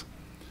themselves.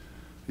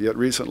 Yet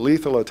recent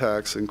lethal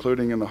attacks,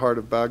 including in the heart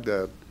of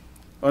Baghdad,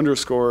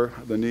 underscore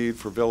the need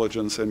for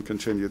vigilance and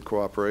continued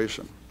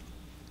cooperation.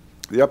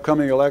 The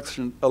upcoming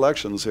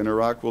elections in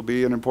Iraq will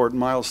be an important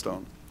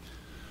milestone,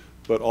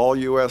 but all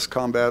U.S.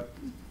 combat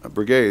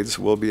brigades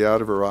will be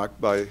out of Iraq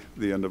by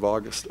the end of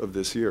August of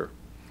this year.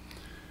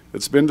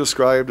 It's been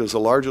described as the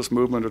largest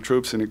movement of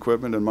troops and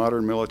equipment in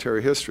modern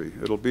military history.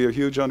 It'll be a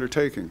huge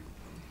undertaking.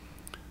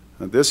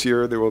 And this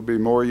year, there will be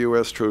more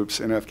U.S. troops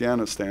in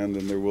Afghanistan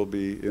than there will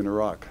be in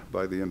Iraq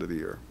by the end of the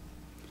year.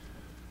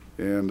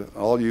 And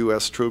all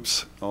U.S.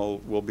 troops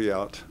will be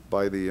out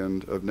by the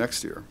end of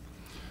next year.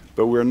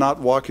 But we're not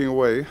walking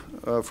away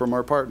from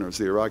our partners,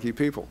 the Iraqi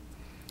people.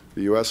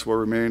 The U.S. will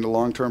remain a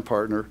long-term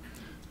partner,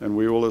 and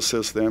we will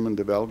assist them in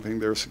developing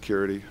their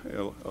security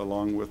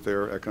along with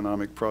their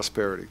economic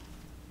prosperity.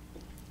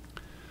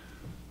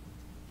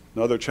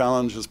 Another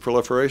challenge is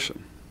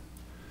proliferation.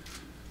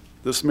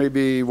 This may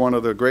be one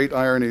of the great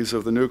ironies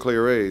of the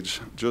nuclear age.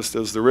 Just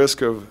as the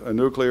risk of a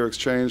nuclear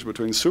exchange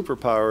between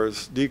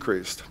superpowers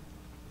decreased,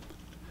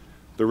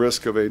 the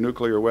risk of a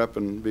nuclear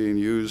weapon being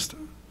used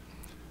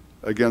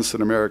against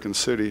an American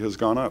city has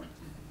gone up.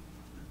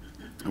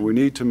 And we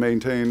need to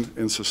maintain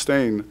and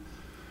sustain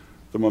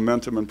the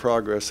momentum and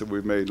progress that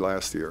we've made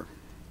last year.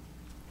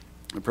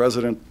 The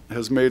President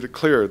has made it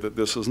clear that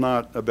this is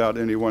not about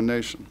any one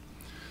nation.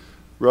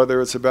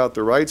 Rather, it's about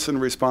the rights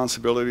and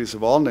responsibilities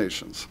of all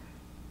nations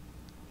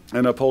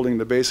and upholding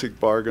the basic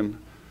bargain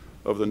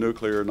of the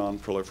Nuclear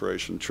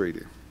Non-Proliferation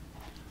Treaty.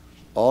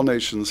 All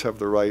nations have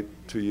the right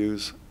to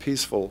use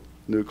peaceful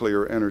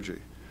nuclear energy.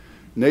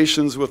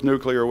 Nations with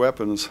nuclear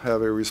weapons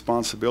have a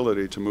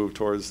responsibility to move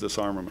towards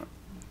disarmament.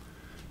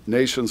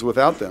 Nations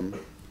without them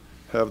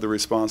have the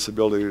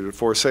responsibility to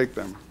forsake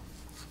them.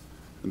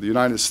 And the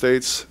United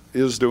States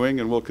is doing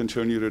and will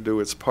continue to do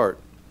its part.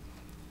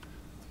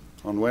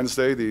 On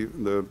Wednesday,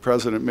 the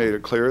President made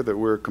it clear that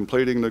we're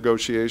completing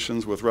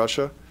negotiations with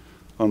Russia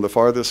on the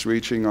farthest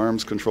reaching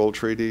arms control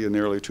treaty in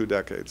nearly 2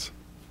 decades.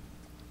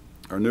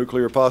 Our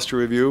nuclear posture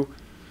review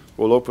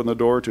will open the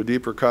door to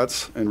deeper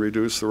cuts and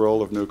reduce the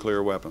role of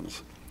nuclear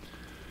weapons.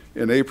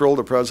 In April,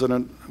 the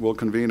President will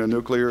convene a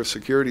nuclear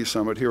security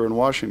summit here in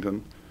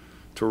Washington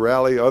to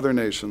rally other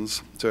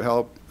nations to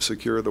help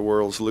secure the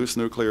world's loose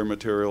nuclear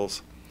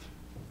materials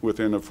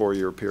within a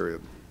 4-year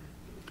period.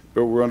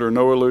 But we're under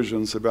no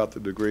illusions about the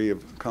degree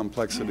of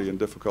complexity and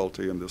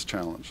difficulty in this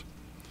challenge.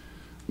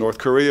 North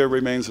Korea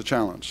remains a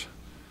challenge.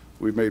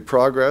 We've made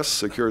progress,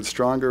 secured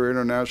stronger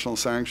international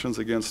sanctions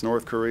against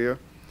North Korea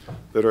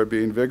that are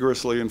being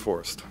vigorously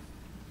enforced.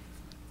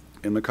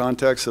 In the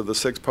context of the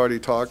 6-party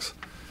talks,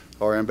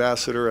 our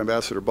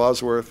Ambassador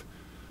Bosworth,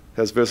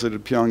 has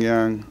visited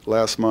Pyongyang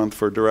last month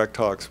for direct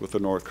talks with the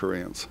North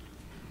Koreans.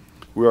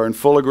 We are in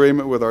full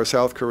agreement with our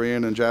South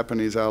Korean and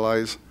Japanese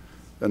allies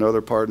and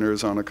other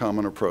partners on a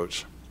common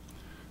approach.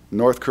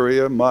 North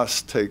Korea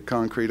must take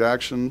concrete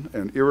action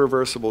and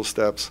irreversible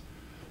steps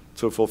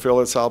to fulfill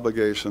its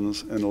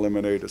obligations and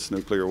eliminate its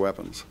nuclear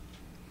weapons,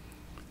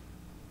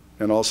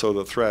 and also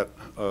the threat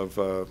of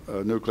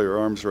a nuclear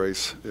arms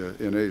race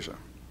in Asia.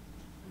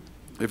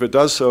 If it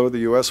does so, the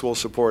U.S. will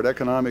support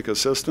economic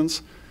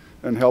assistance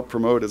and help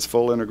promote its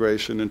full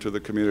integration into the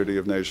community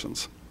of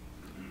nations.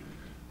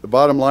 The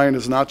bottom line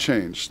has not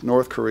changed.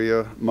 North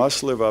Korea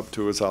must live up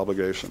to its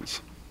obligations.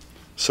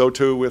 So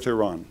too with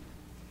Iran.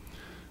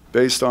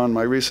 Based on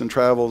my recent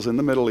travels in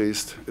the Middle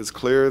East, it's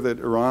clear that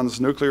Iran's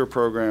nuclear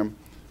program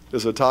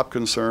is a top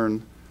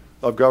concern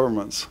of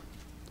governments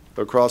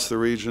across the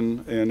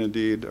region and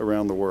indeed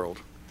around the world.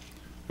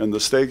 And the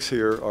stakes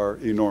here are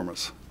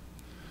enormous.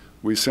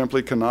 We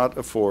simply cannot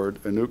afford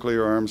a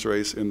nuclear arms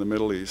race in the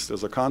Middle East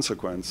as a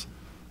consequence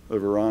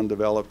of Iran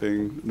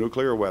developing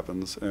nuclear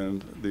weapons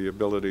and the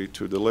ability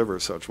to deliver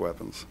such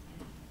weapons.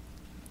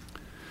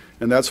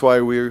 And that's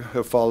why we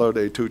have followed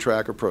a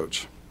 2-track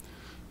approach.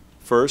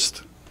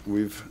 First,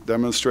 we've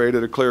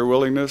demonstrated a clear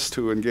willingness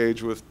to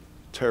engage with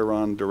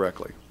Tehran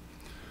directly.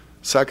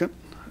 Second,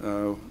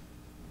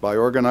 by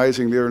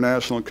organizing the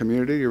international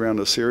community around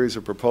a series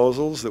of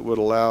proposals that would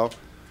allow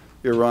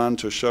Iran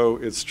to show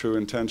its true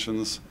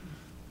intentions,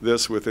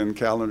 this within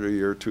calendar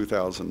year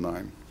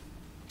 2009.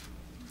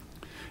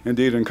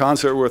 Indeed, in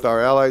concert with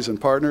our allies and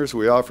partners,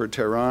 we offered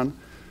Tehran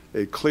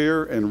a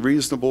clear and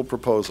reasonable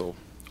proposal.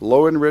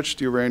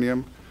 Low-enriched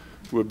uranium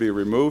would be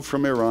removed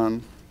from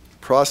Iran,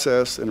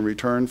 processed and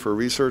returned for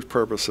research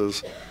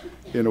purposes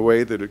in a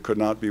way that it could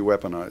not be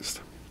weaponized.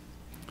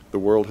 The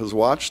world has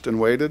watched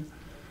and waited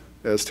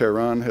as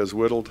Tehran has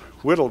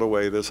whittled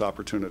away this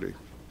opportunity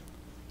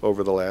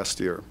over the last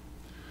year.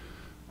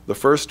 The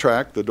first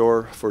track, the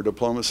door for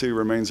diplomacy,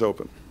 remains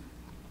open.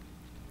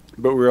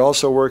 But we're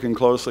also working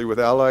closely with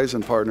allies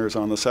and partners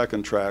on the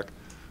second track,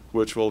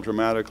 which will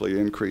dramatically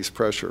increase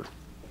pressure.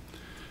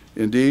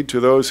 Indeed, to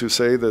those who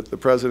say that the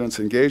President's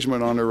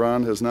engagement on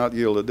Iran has not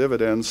yielded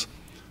dividends,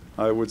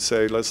 I would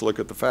say let's look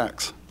at the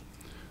facts.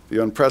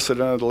 The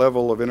unprecedented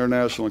level of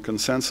international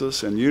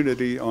consensus and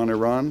unity on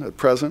Iran at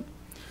present,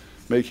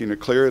 making it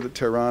clear that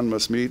Tehran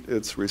must meet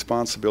its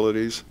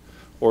responsibilities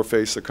or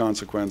face the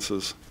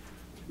consequences,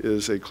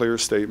 is a clear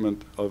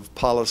statement of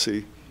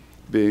policy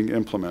being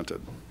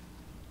implemented.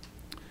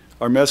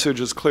 Our message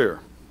is clear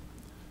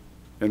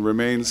and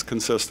remains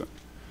consistent.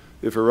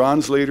 If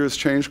Iran's leaders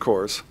change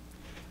course,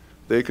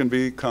 they can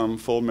become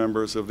full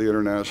members of the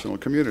international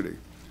community.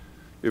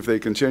 If they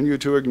continue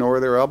to ignore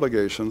their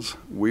obligations,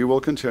 we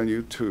will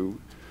continue to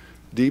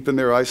deepen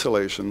their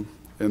isolation,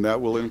 and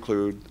that will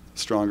include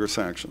stronger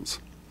sanctions.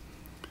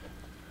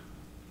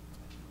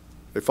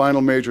 A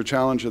final major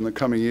challenge in the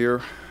coming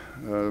year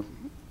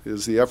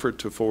is the effort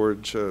to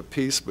forge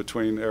peace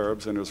between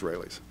Arabs and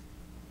Israelis.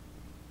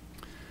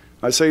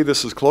 I say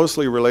this is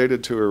closely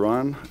related to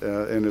Iran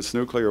and its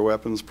nuclear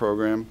weapons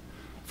program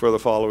for the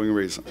following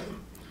reason.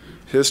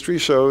 History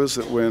shows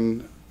that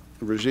when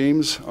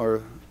regimes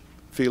are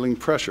feeling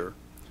pressure,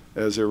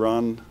 as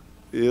Iran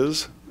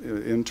is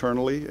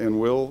internally and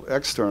will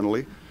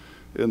externally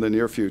in the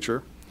near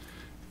future,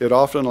 it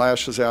often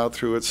lashes out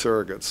through its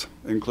surrogates,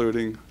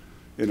 including,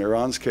 in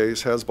Iran's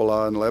case,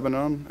 Hezbollah in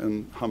Lebanon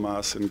and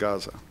Hamas in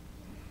Gaza.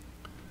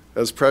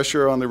 As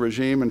pressure on the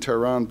regime in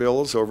Tehran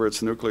builds over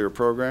its nuclear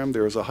program,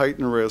 there is a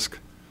heightened risk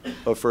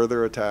of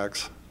further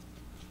attacks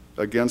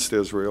against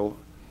Israel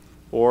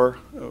or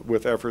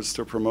with efforts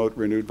to promote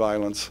renewed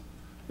violence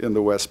in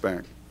the West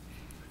Bank.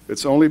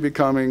 It's only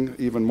becoming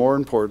even more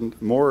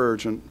important, more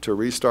urgent to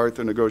restart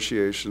the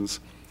negotiations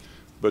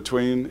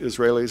between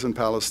Israelis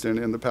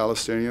and the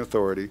Palestinian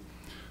Authority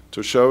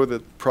to show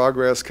that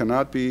progress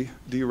cannot be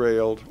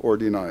derailed or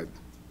denied.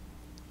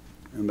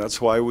 And that's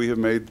why we have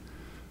made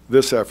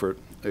this effort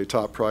a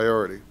top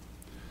priority.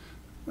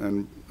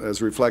 And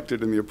as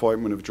reflected in the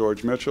appointment of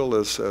George Mitchell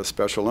as a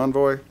special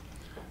envoy,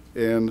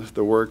 and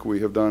the work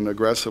we have done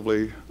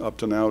aggressively up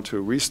to now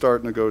to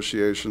restart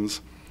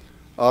negotiations.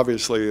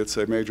 Obviously, it's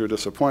a major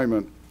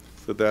disappointment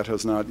that that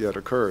has not yet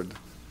occurred,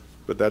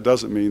 but that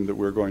doesn't mean that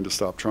we're going to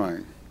stop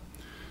trying.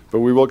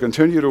 But we will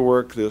continue to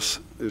work this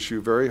issue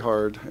very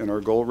hard, and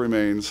our goal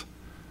remains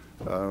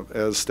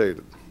as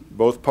stated.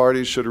 Both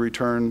parties should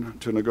return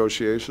to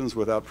negotiations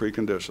without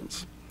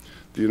preconditions.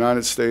 The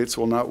United States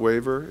will not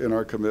waver in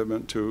our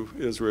commitment to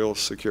Israel's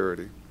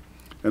security,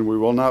 and we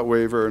will not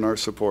waver in our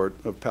support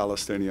of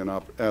Palestinian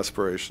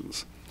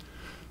aspirations.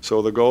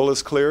 So the goal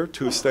is clear: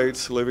 two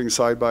states living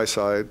side by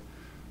side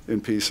in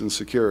peace and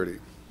security.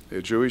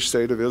 A Jewish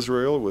state of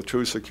Israel with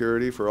true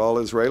security for all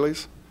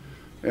Israelis,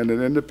 and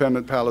an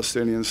independent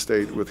Palestinian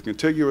state with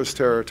contiguous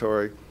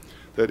territory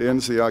that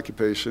ends the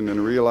occupation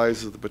and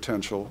realizes the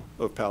potential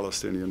of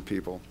Palestinian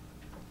people.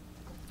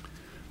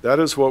 That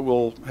is what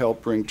will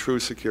help bring true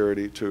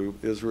security to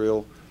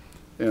Israel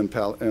and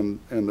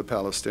the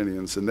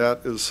Palestinians, and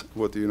that is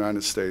what the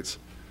United States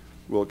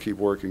will keep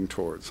working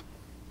towards.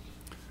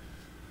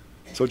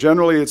 So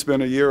generally, it's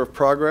been a year of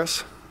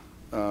progress,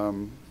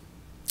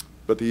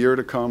 but the year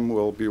to come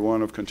will be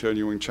one of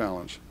continuing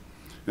challenge.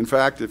 In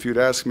fact, if you'd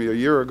asked me a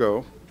year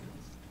ago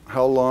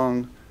how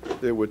long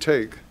it would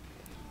take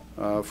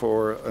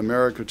for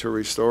America to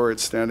restore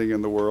its standing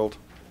in the world,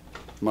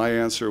 my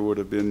answer would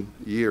have been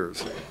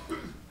years.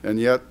 And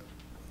yet,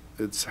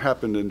 it's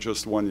happened in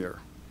just 1 year.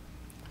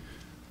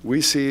 We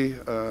see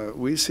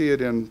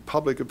it in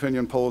public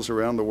opinion polls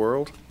around the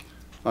world.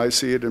 I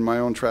see it in my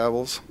own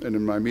travels and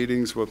in my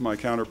meetings with my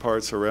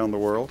counterparts around the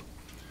world.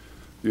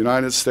 The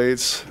United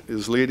States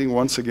is leading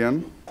once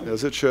again,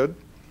 as it should.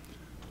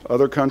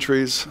 Other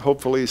countries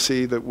hopefully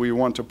see that we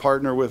want to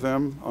partner with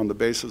them on the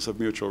basis of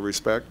mutual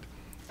respect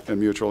and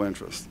mutual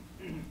interest.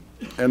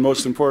 And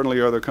most importantly,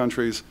 other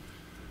countries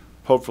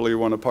hopefully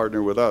want to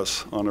partner with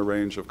us on a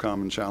range of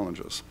common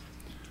challenges.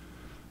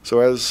 So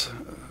as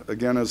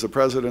the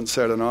President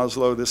said in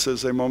Oslo, this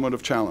is a moment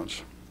of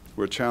challenge.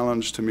 We're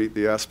challenged to meet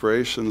the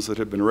aspirations that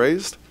have been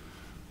raised.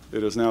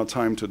 It is now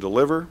time to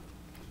deliver.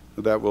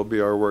 That will be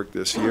our work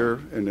this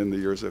year and in the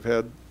years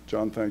ahead.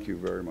 John, thank you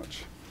very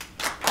much.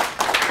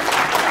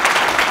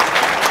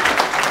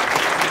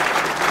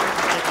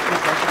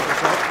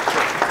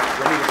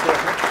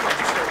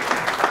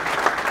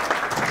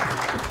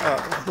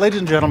 Ladies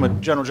and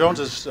gentlemen, General Jones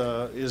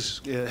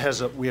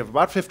we have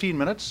about 15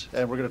 minutes,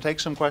 and we're going to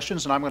take some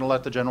questions, and I'm going to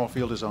let the General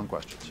field his own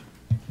questions.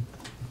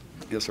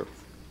 Yes, sir.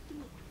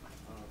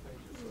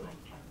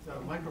 The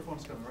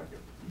microphone's coming right here.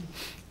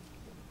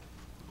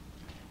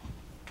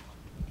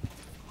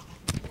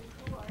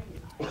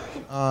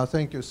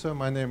 Thank you, sir.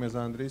 My name is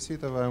Andrei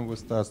Sitov. I'm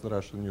with TASS, the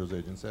Russian news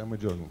agency. I'm a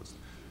journalist.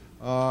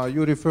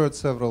 You referred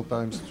several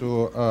times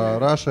to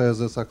Russia as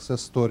a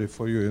success story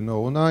for you in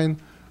 2009.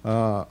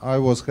 I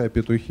was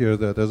happy to hear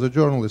that as a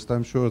journalist.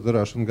 I'm sure the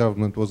Russian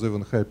government was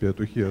even happier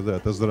to hear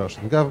that as the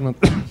Russian government.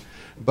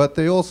 But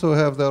they also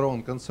have their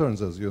own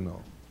concerns, as you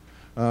know.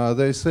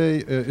 They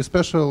say,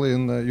 especially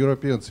in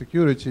European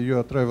security, you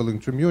are traveling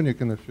to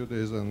Munich in a few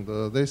days,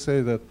 and they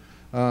say that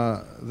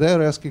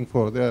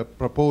they're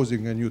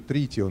proposing a new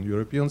treaty on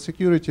European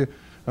security,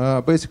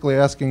 basically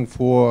asking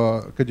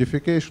for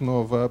codification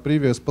of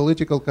previous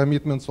political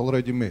commitments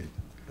already made,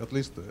 at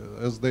least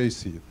as they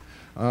see it.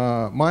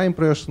 My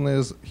impression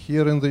is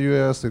here in the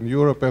US, in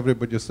Europe,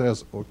 everybody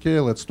says, okay,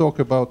 let's talk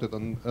about it,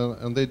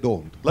 and they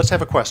don't. Let's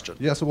have a question.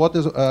 Yes, what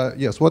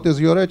is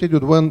your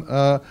attitude when,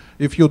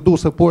 if you do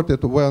support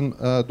it, when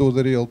do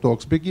the real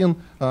talks begin?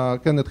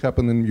 Can it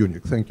happen in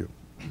Munich? Thank you.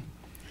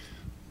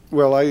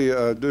 Well,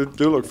 I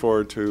do look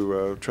forward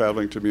to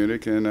traveling to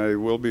Munich, and I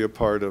will be a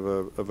part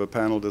of a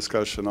panel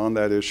discussion on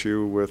that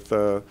issue with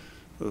the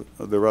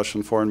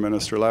Russian Foreign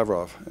Minister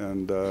Lavrov,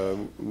 and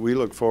we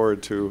look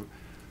forward to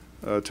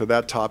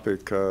that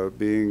topic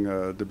being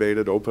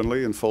debated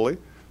openly and fully.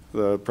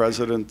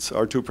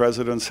 Our two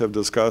presidents have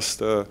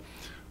discussed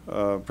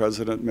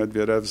President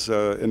Medvedev's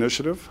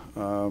initiative,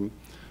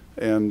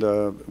 and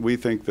we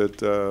think that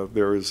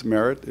there is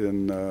merit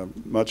in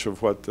much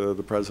of what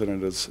the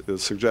president is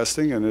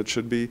suggesting, and it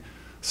should be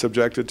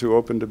subjected to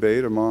open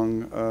debate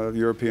among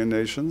European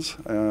nations.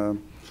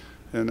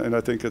 And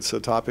I think it's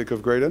a topic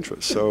of great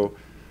interest. So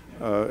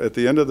at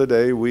the end of the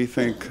day, we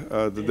think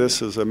that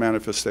this is a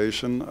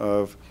manifestation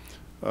of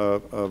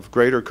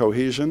greater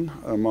cohesion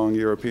among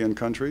European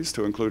countries,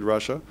 to include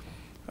Russia,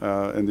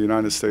 and the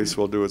United States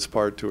will do its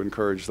part to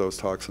encourage those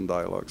talks and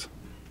dialogues.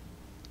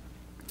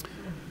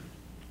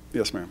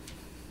 Yes, ma'am.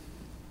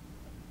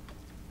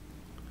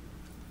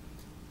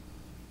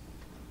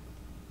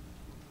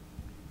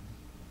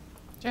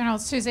 General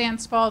Suzanne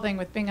Spalding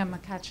with Bingham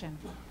McCutcheon.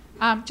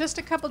 Just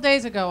a couple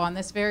days ago on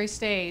this very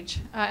stage,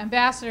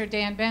 Ambassador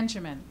Dan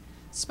Benjamin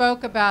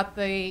spoke about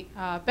the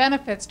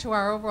benefits to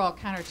our overall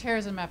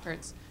counterterrorism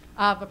efforts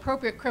of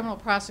appropriate criminal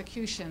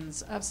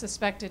prosecutions of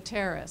suspected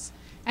terrorists.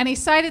 And he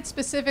cited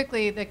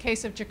specifically the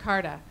case of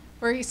Jakarta,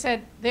 where he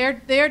said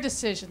their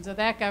decisions of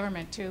that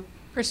government to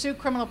pursue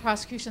criminal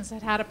prosecutions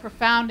that had a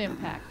profound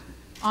impact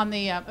on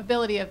the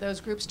ability of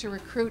those groups to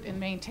recruit and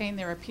maintain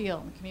their appeal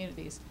in the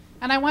communities.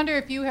 And I wonder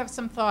if you have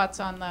some thoughts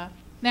on the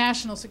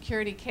national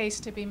security case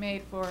to be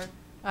made for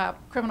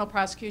criminal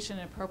prosecution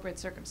in appropriate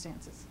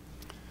circumstances.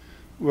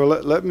 Well,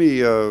 let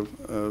me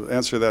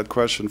answer that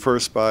question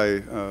first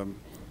by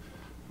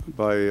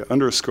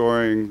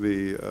underscoring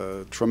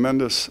the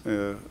tremendous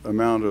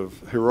amount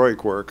of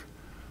heroic work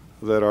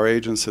that our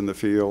agents in the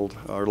field,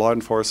 our law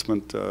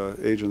enforcement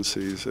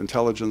agencies,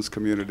 intelligence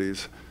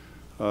communities,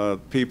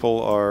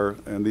 people are,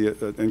 and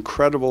the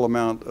incredible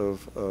amount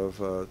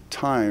of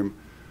time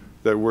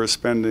that we're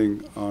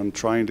spending on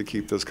trying to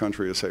keep this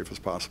country as safe as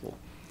possible.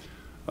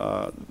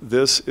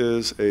 This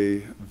is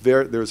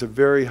there's a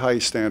very high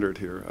standard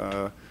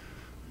here.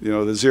 You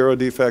know, the zero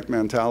defect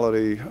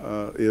mentality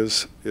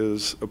is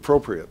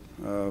appropriate.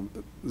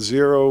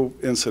 Zero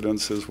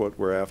incidents is what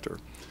we're after.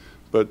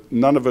 But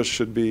none of us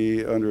should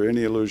be under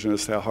any illusion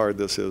as to how hard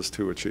this is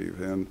to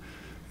achieve. And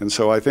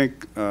so I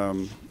think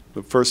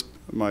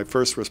my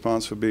first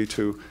response would be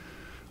to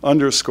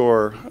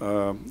underscore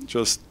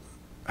just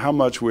how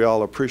much we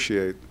all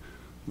appreciate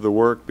the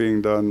work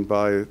being done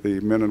by the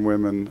men and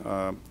women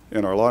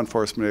in our law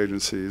enforcement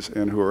agencies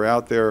and who are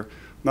out there,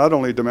 not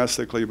only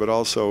domestically, but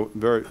also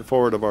very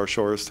forward of our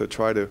shores to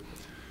try to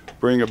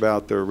bring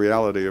about the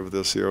reality of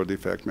this zero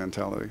defect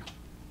mentality.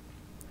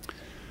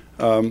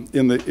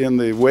 In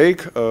the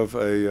wake of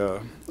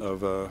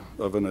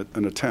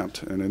an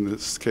attempt, and in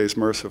this case,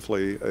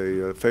 mercifully,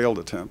 a failed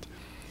attempt,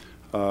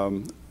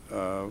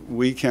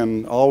 we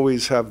can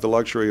always have the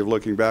luxury of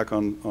looking back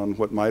on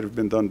what might have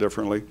been done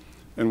differently,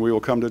 and we will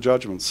come to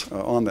judgments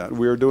on that.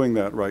 We are doing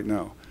that right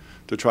now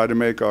to try to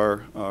make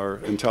our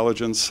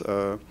intelligence,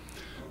 the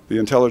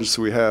intelligence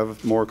we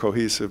have, more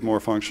cohesive, more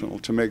functional,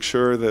 to make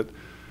sure that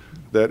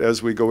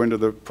as we go into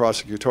the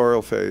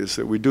prosecutorial phase,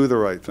 that we do the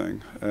right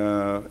thing.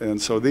 And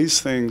so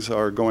these things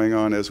are going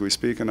on as we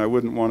speak, and I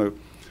wouldn't want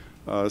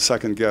to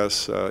second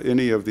guess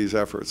any of these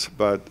efforts,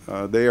 but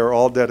they are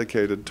all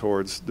dedicated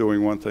towards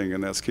doing one thing,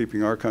 and that's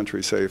keeping our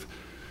country safe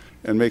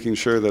and making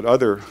sure that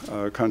other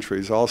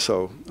countries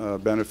also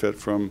benefit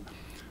from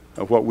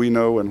what we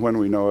know and when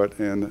we know it,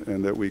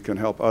 and that we can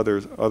help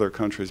other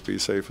countries be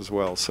safe as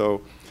well.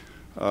 So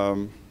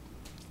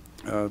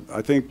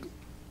I think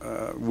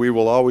we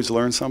will always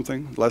learn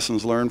something.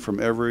 Lessons learned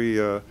from every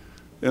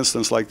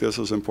instance like this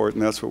is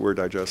important. That's what we're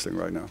digesting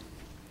right now.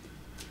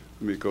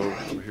 Let me go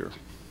over here.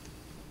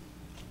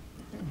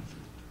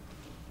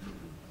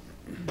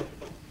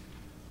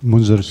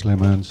 Munzer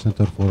Suleiman,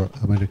 Center for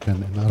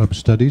American and Arab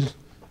Studies,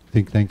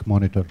 think tank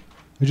monitor.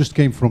 I just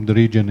came from the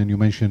region, and you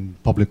mentioned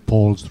public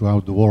polls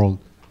throughout the world.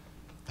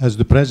 As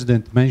the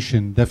president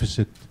mentioned,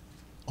 deficit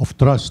of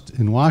trust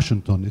in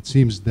Washington, it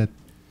seems that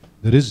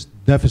there is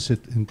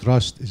deficit in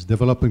trust is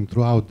developing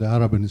throughout the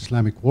Arab and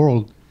Islamic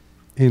world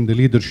in the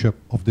leadership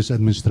of this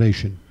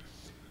administration.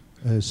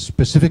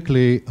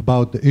 specifically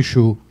about the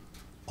issue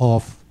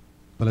of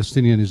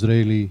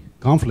Palestinian-Israeli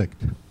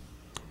conflict.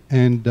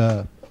 And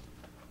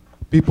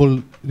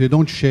people, they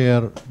don't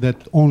share that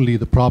only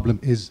the problem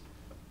is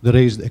the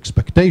raised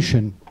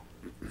expectation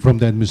from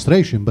the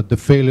administration, but the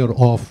failure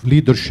of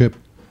leadership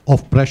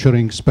of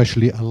pressuring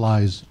especially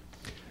allies.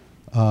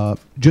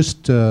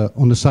 Just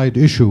on the side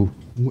issue,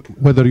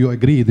 whether you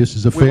agree this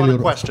is a failure. We want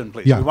a question,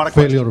 please. Yeah, we want a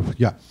failure. question.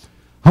 Yeah.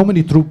 How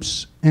many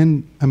troops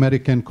and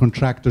American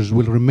contractors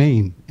will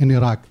remain in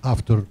Iraq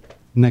after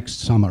next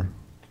summer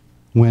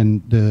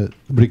when the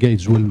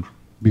brigades will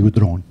be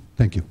withdrawn?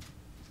 Thank you.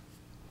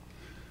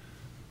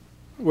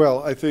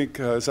 Well, I think,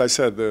 as I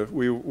said,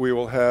 we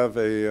will have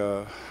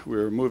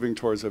we're moving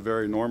towards a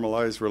very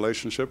normalized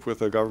relationship with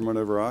the government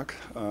of Iraq.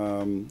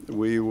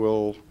 We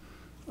will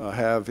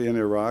have in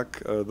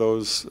Iraq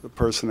those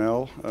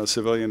personnel,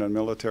 civilian and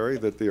military,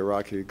 that the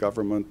Iraqi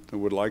government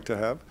would like to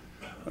have.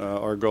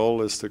 Our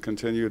goal is to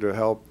continue to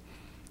help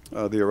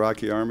the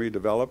Iraqi army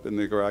develop and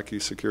the Iraqi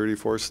security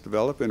force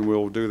develop, and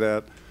we'll do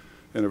that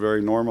in a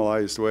very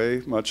normalized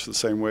way, much the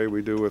same way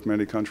we do with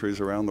many countries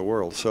around the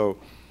world. So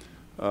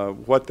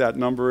what that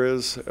number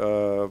is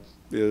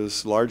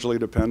largely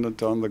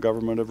dependent on the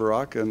government of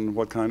Iraq and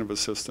what kind of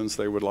assistance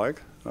they would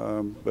like,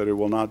 but it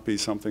will not be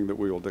something that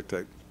we will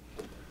dictate.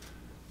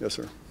 Yes,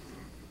 sir.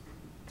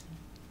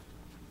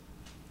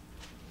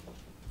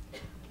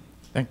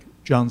 Thank you.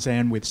 John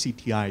Zhang with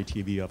CTI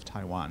TV of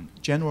Taiwan.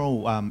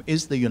 General,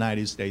 is the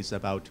United States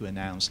about to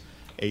announce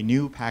a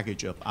new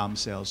package of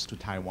arms sales to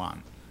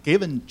Taiwan?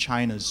 Given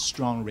China's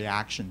strong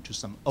reaction to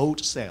some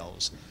old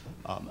sales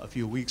a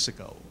few weeks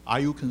ago,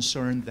 are you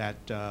concerned that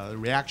the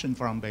reaction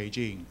from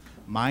Beijing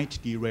might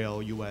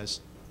derail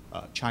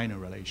U.S.-China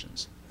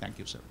relations? Thank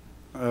you, sir.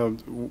 The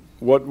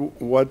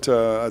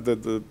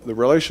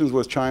relations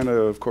with China,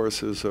 of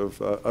course, is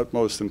of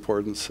utmost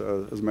importance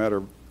as a matter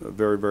of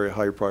very, very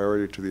high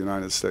priority to the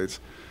United States.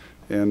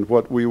 And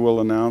what we will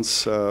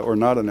announce or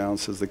not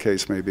announce, as the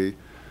case may be,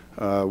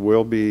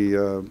 will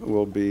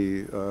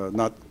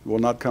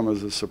not come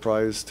as a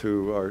surprise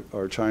to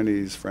our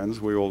Chinese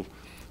friends. We will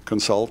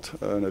consult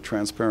in a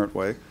transparent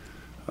way.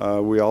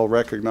 We all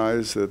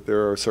recognize that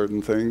there are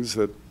certain things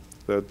that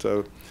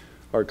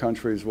our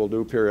countries will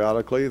do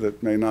periodically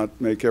that may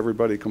not make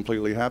everybody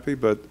completely happy,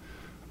 but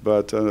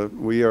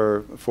we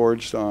are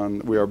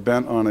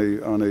bent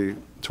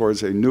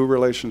towards a new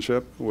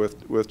relationship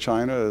with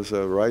China as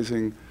a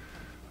rising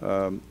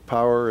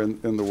power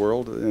in the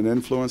world, and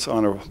influence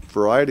on a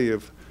variety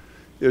of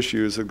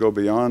issues that go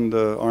beyond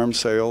arms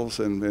sales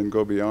and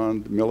go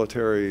beyond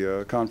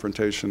military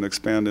confrontation,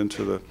 expand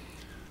into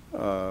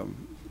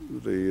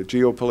the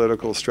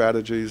geopolitical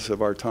strategies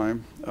of our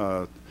time.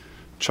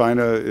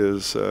 China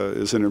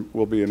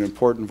will be an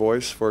important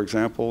voice, for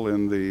example,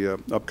 in the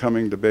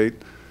upcoming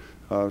debate.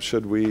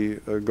 Should we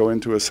go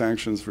into a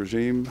sanctions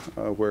regime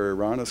where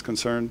Iran is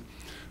concerned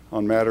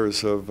on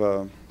matters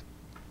of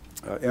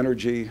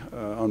energy,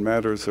 on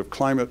matters of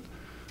climate,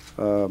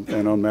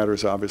 and on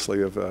matters,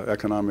 obviously, of the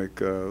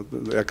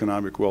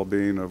economic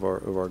well-being of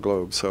our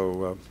globe.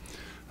 So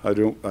I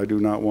do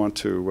not want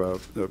to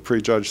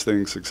prejudge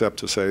things, except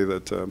to say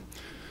that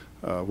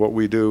what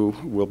we do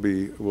will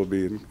be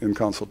in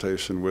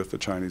consultation with the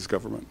Chinese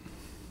government.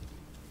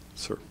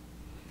 Sir.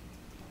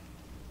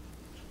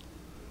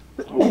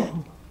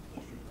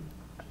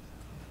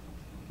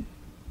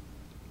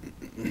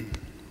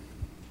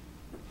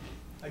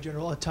 Hi,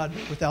 General. Todd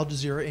with Al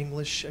Jazeera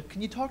English.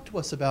 Can you talk to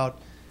us about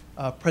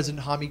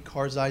President Hamid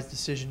Karzai's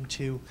decision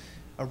to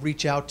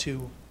reach out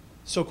to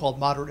so-called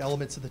moderate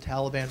elements of the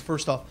Taliban?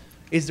 First off,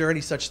 is there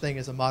any such thing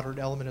as a moderate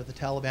element of the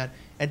Taliban?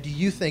 And do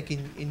you think,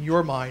 in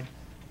your mind,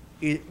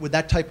 would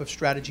that type of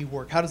strategy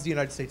work? How does the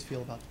United States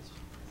feel about this?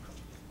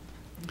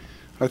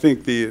 I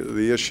think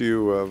the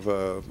issue of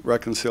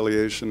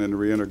reconciliation and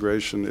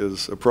reintegration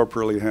is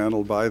appropriately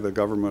handled by the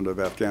government of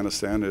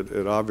Afghanistan.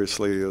 It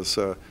obviously is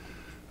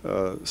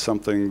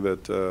something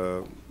that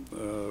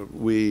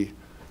we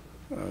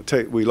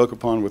look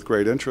upon with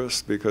great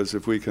interest, because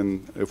if we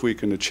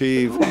can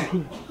achieve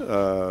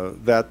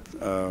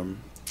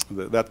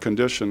that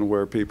condition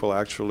where people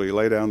actually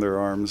lay down their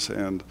arms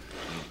and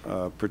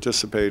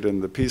participate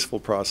in the peaceful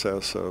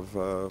process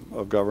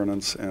of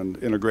governance and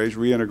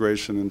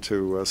reintegration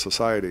into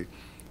society,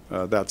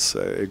 that's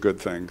a good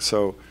thing.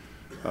 So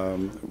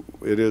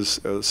it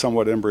is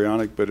somewhat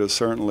embryonic, but is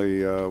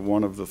certainly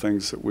one of the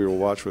things that we will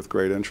watch with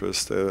great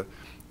interest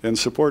and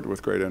support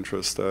with great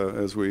interest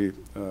as we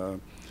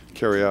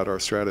carry out our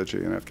strategy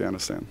in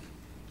Afghanistan.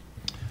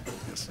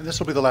 Yes. And this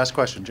will be the last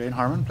question. Jane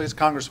Harman, please.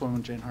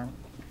 Congresswoman Jane Harman.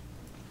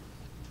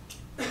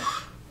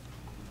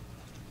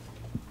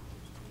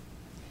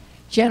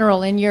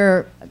 General, in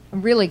your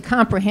really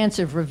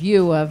comprehensive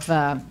review of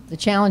the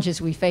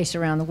challenges we face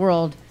around the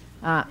world,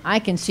 I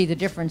can see the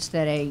difference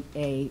that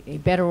a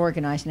better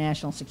organized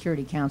National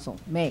Security Council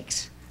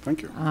makes.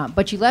 Thank you.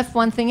 But you left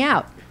one thing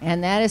out,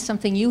 and that is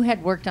something you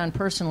had worked on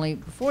personally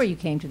before you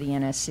came to the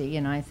NSC,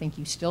 and I think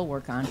you still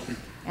work on,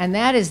 and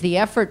that is the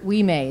effort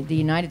we made, the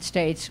United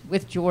States,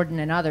 with Jordan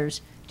and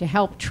others, to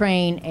help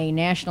train a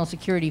national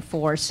security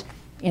force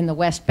in the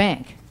West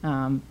Bank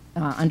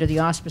under the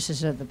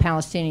auspices of the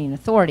Palestinian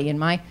Authority. And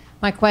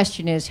my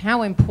question is,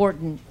 how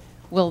important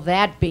will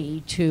that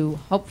be to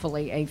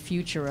hopefully a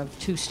future of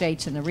two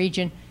states in the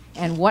region,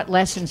 and what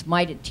lessons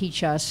might it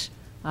teach us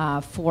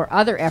for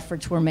other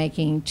efforts we're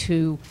making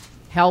to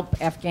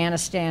help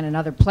Afghanistan and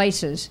other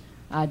places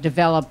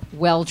develop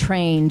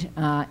well-trained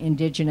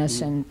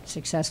indigenous and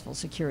successful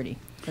security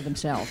for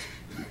themselves?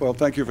 Well,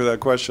 thank you for that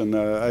question.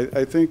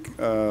 I think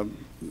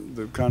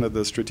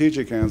the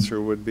strategic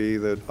answer would be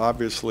that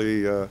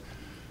obviously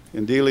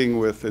in dealing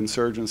with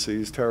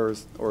insurgencies,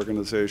 terrorist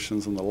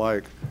organizations, and the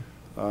like,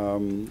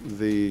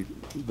 the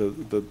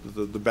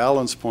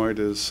balance point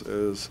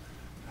is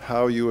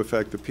how you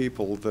affect the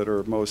people that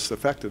are most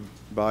affected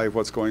by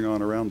what's going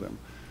on around them.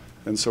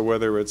 And so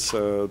whether it's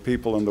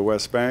people in the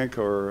West Bank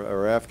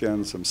or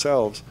Afghans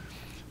themselves,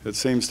 it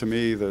seems to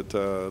me that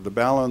the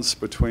balance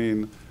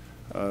between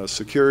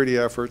security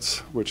efforts,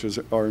 which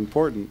are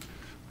important,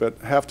 but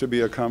have to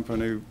be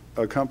accompanied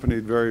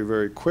very,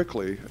 very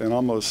quickly and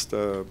almost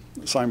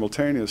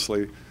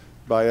simultaneously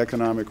by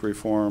economic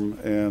reform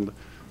and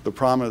the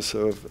promise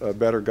of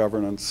better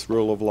governance,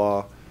 rule of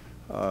law,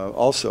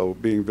 also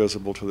being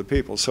visible to the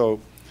people. So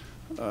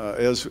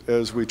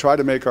as we try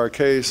to make our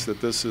case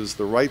that this is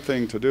the right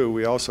thing to do,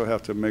 we also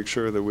have to make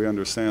sure that we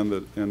understand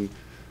that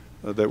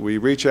that we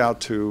reach out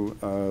to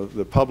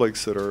the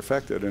publics that are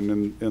affected.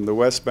 And in the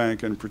West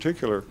Bank in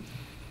particular,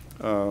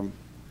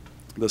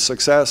 the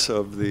success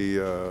of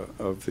the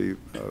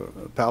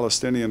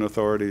Palestinian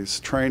authorities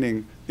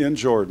training in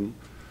Jordan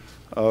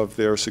of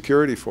their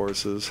security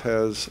forces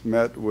has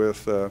met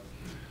with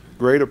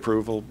great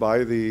approval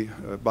by the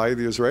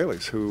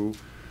Israelis, who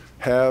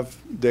have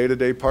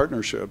day-to-day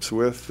partnerships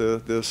with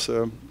this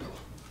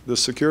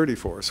security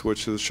force,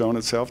 which has shown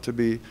itself to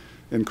be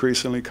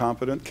increasingly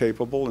competent,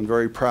 capable, and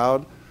very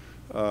proud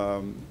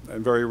and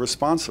very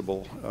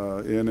responsible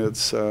in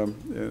its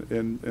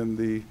in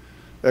the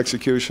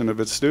execution of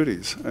its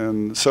duties.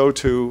 And so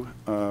too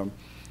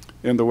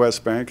in the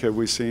West Bank have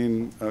we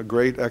seen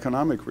great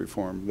economic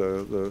reform.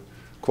 The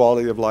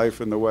quality of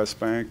life in the West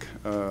Bank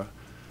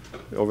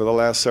over the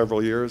last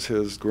several years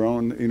has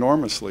grown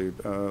enormously.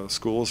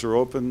 Schools are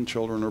open,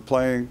 children are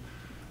playing,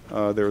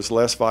 there's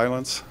less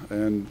violence,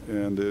 and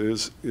it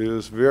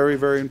is very,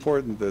 very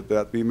important that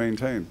that be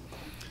maintained.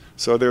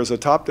 So there's a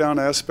top-down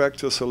aspect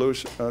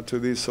to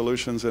these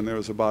solutions, and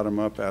there's a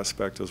bottom-up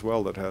aspect as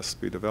well that has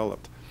to be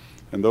developed.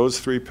 And those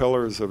three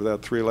pillars of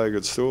that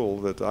three-legged stool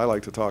that I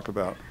like to talk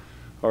about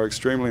are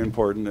extremely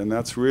important, and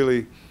that's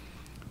really,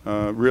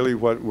 really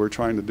what we're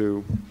trying to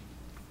do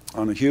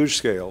on a huge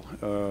scale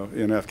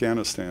in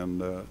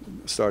Afghanistan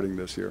starting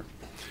this year.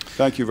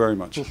 Thank you very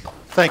much.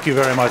 Thank you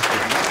very much.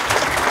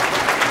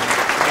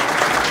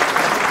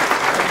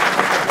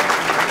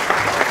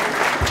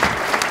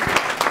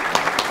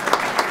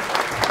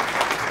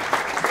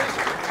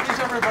 Please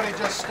everybody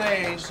just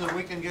stay so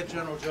we can get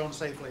General Jones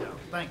safely out.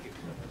 Thank you.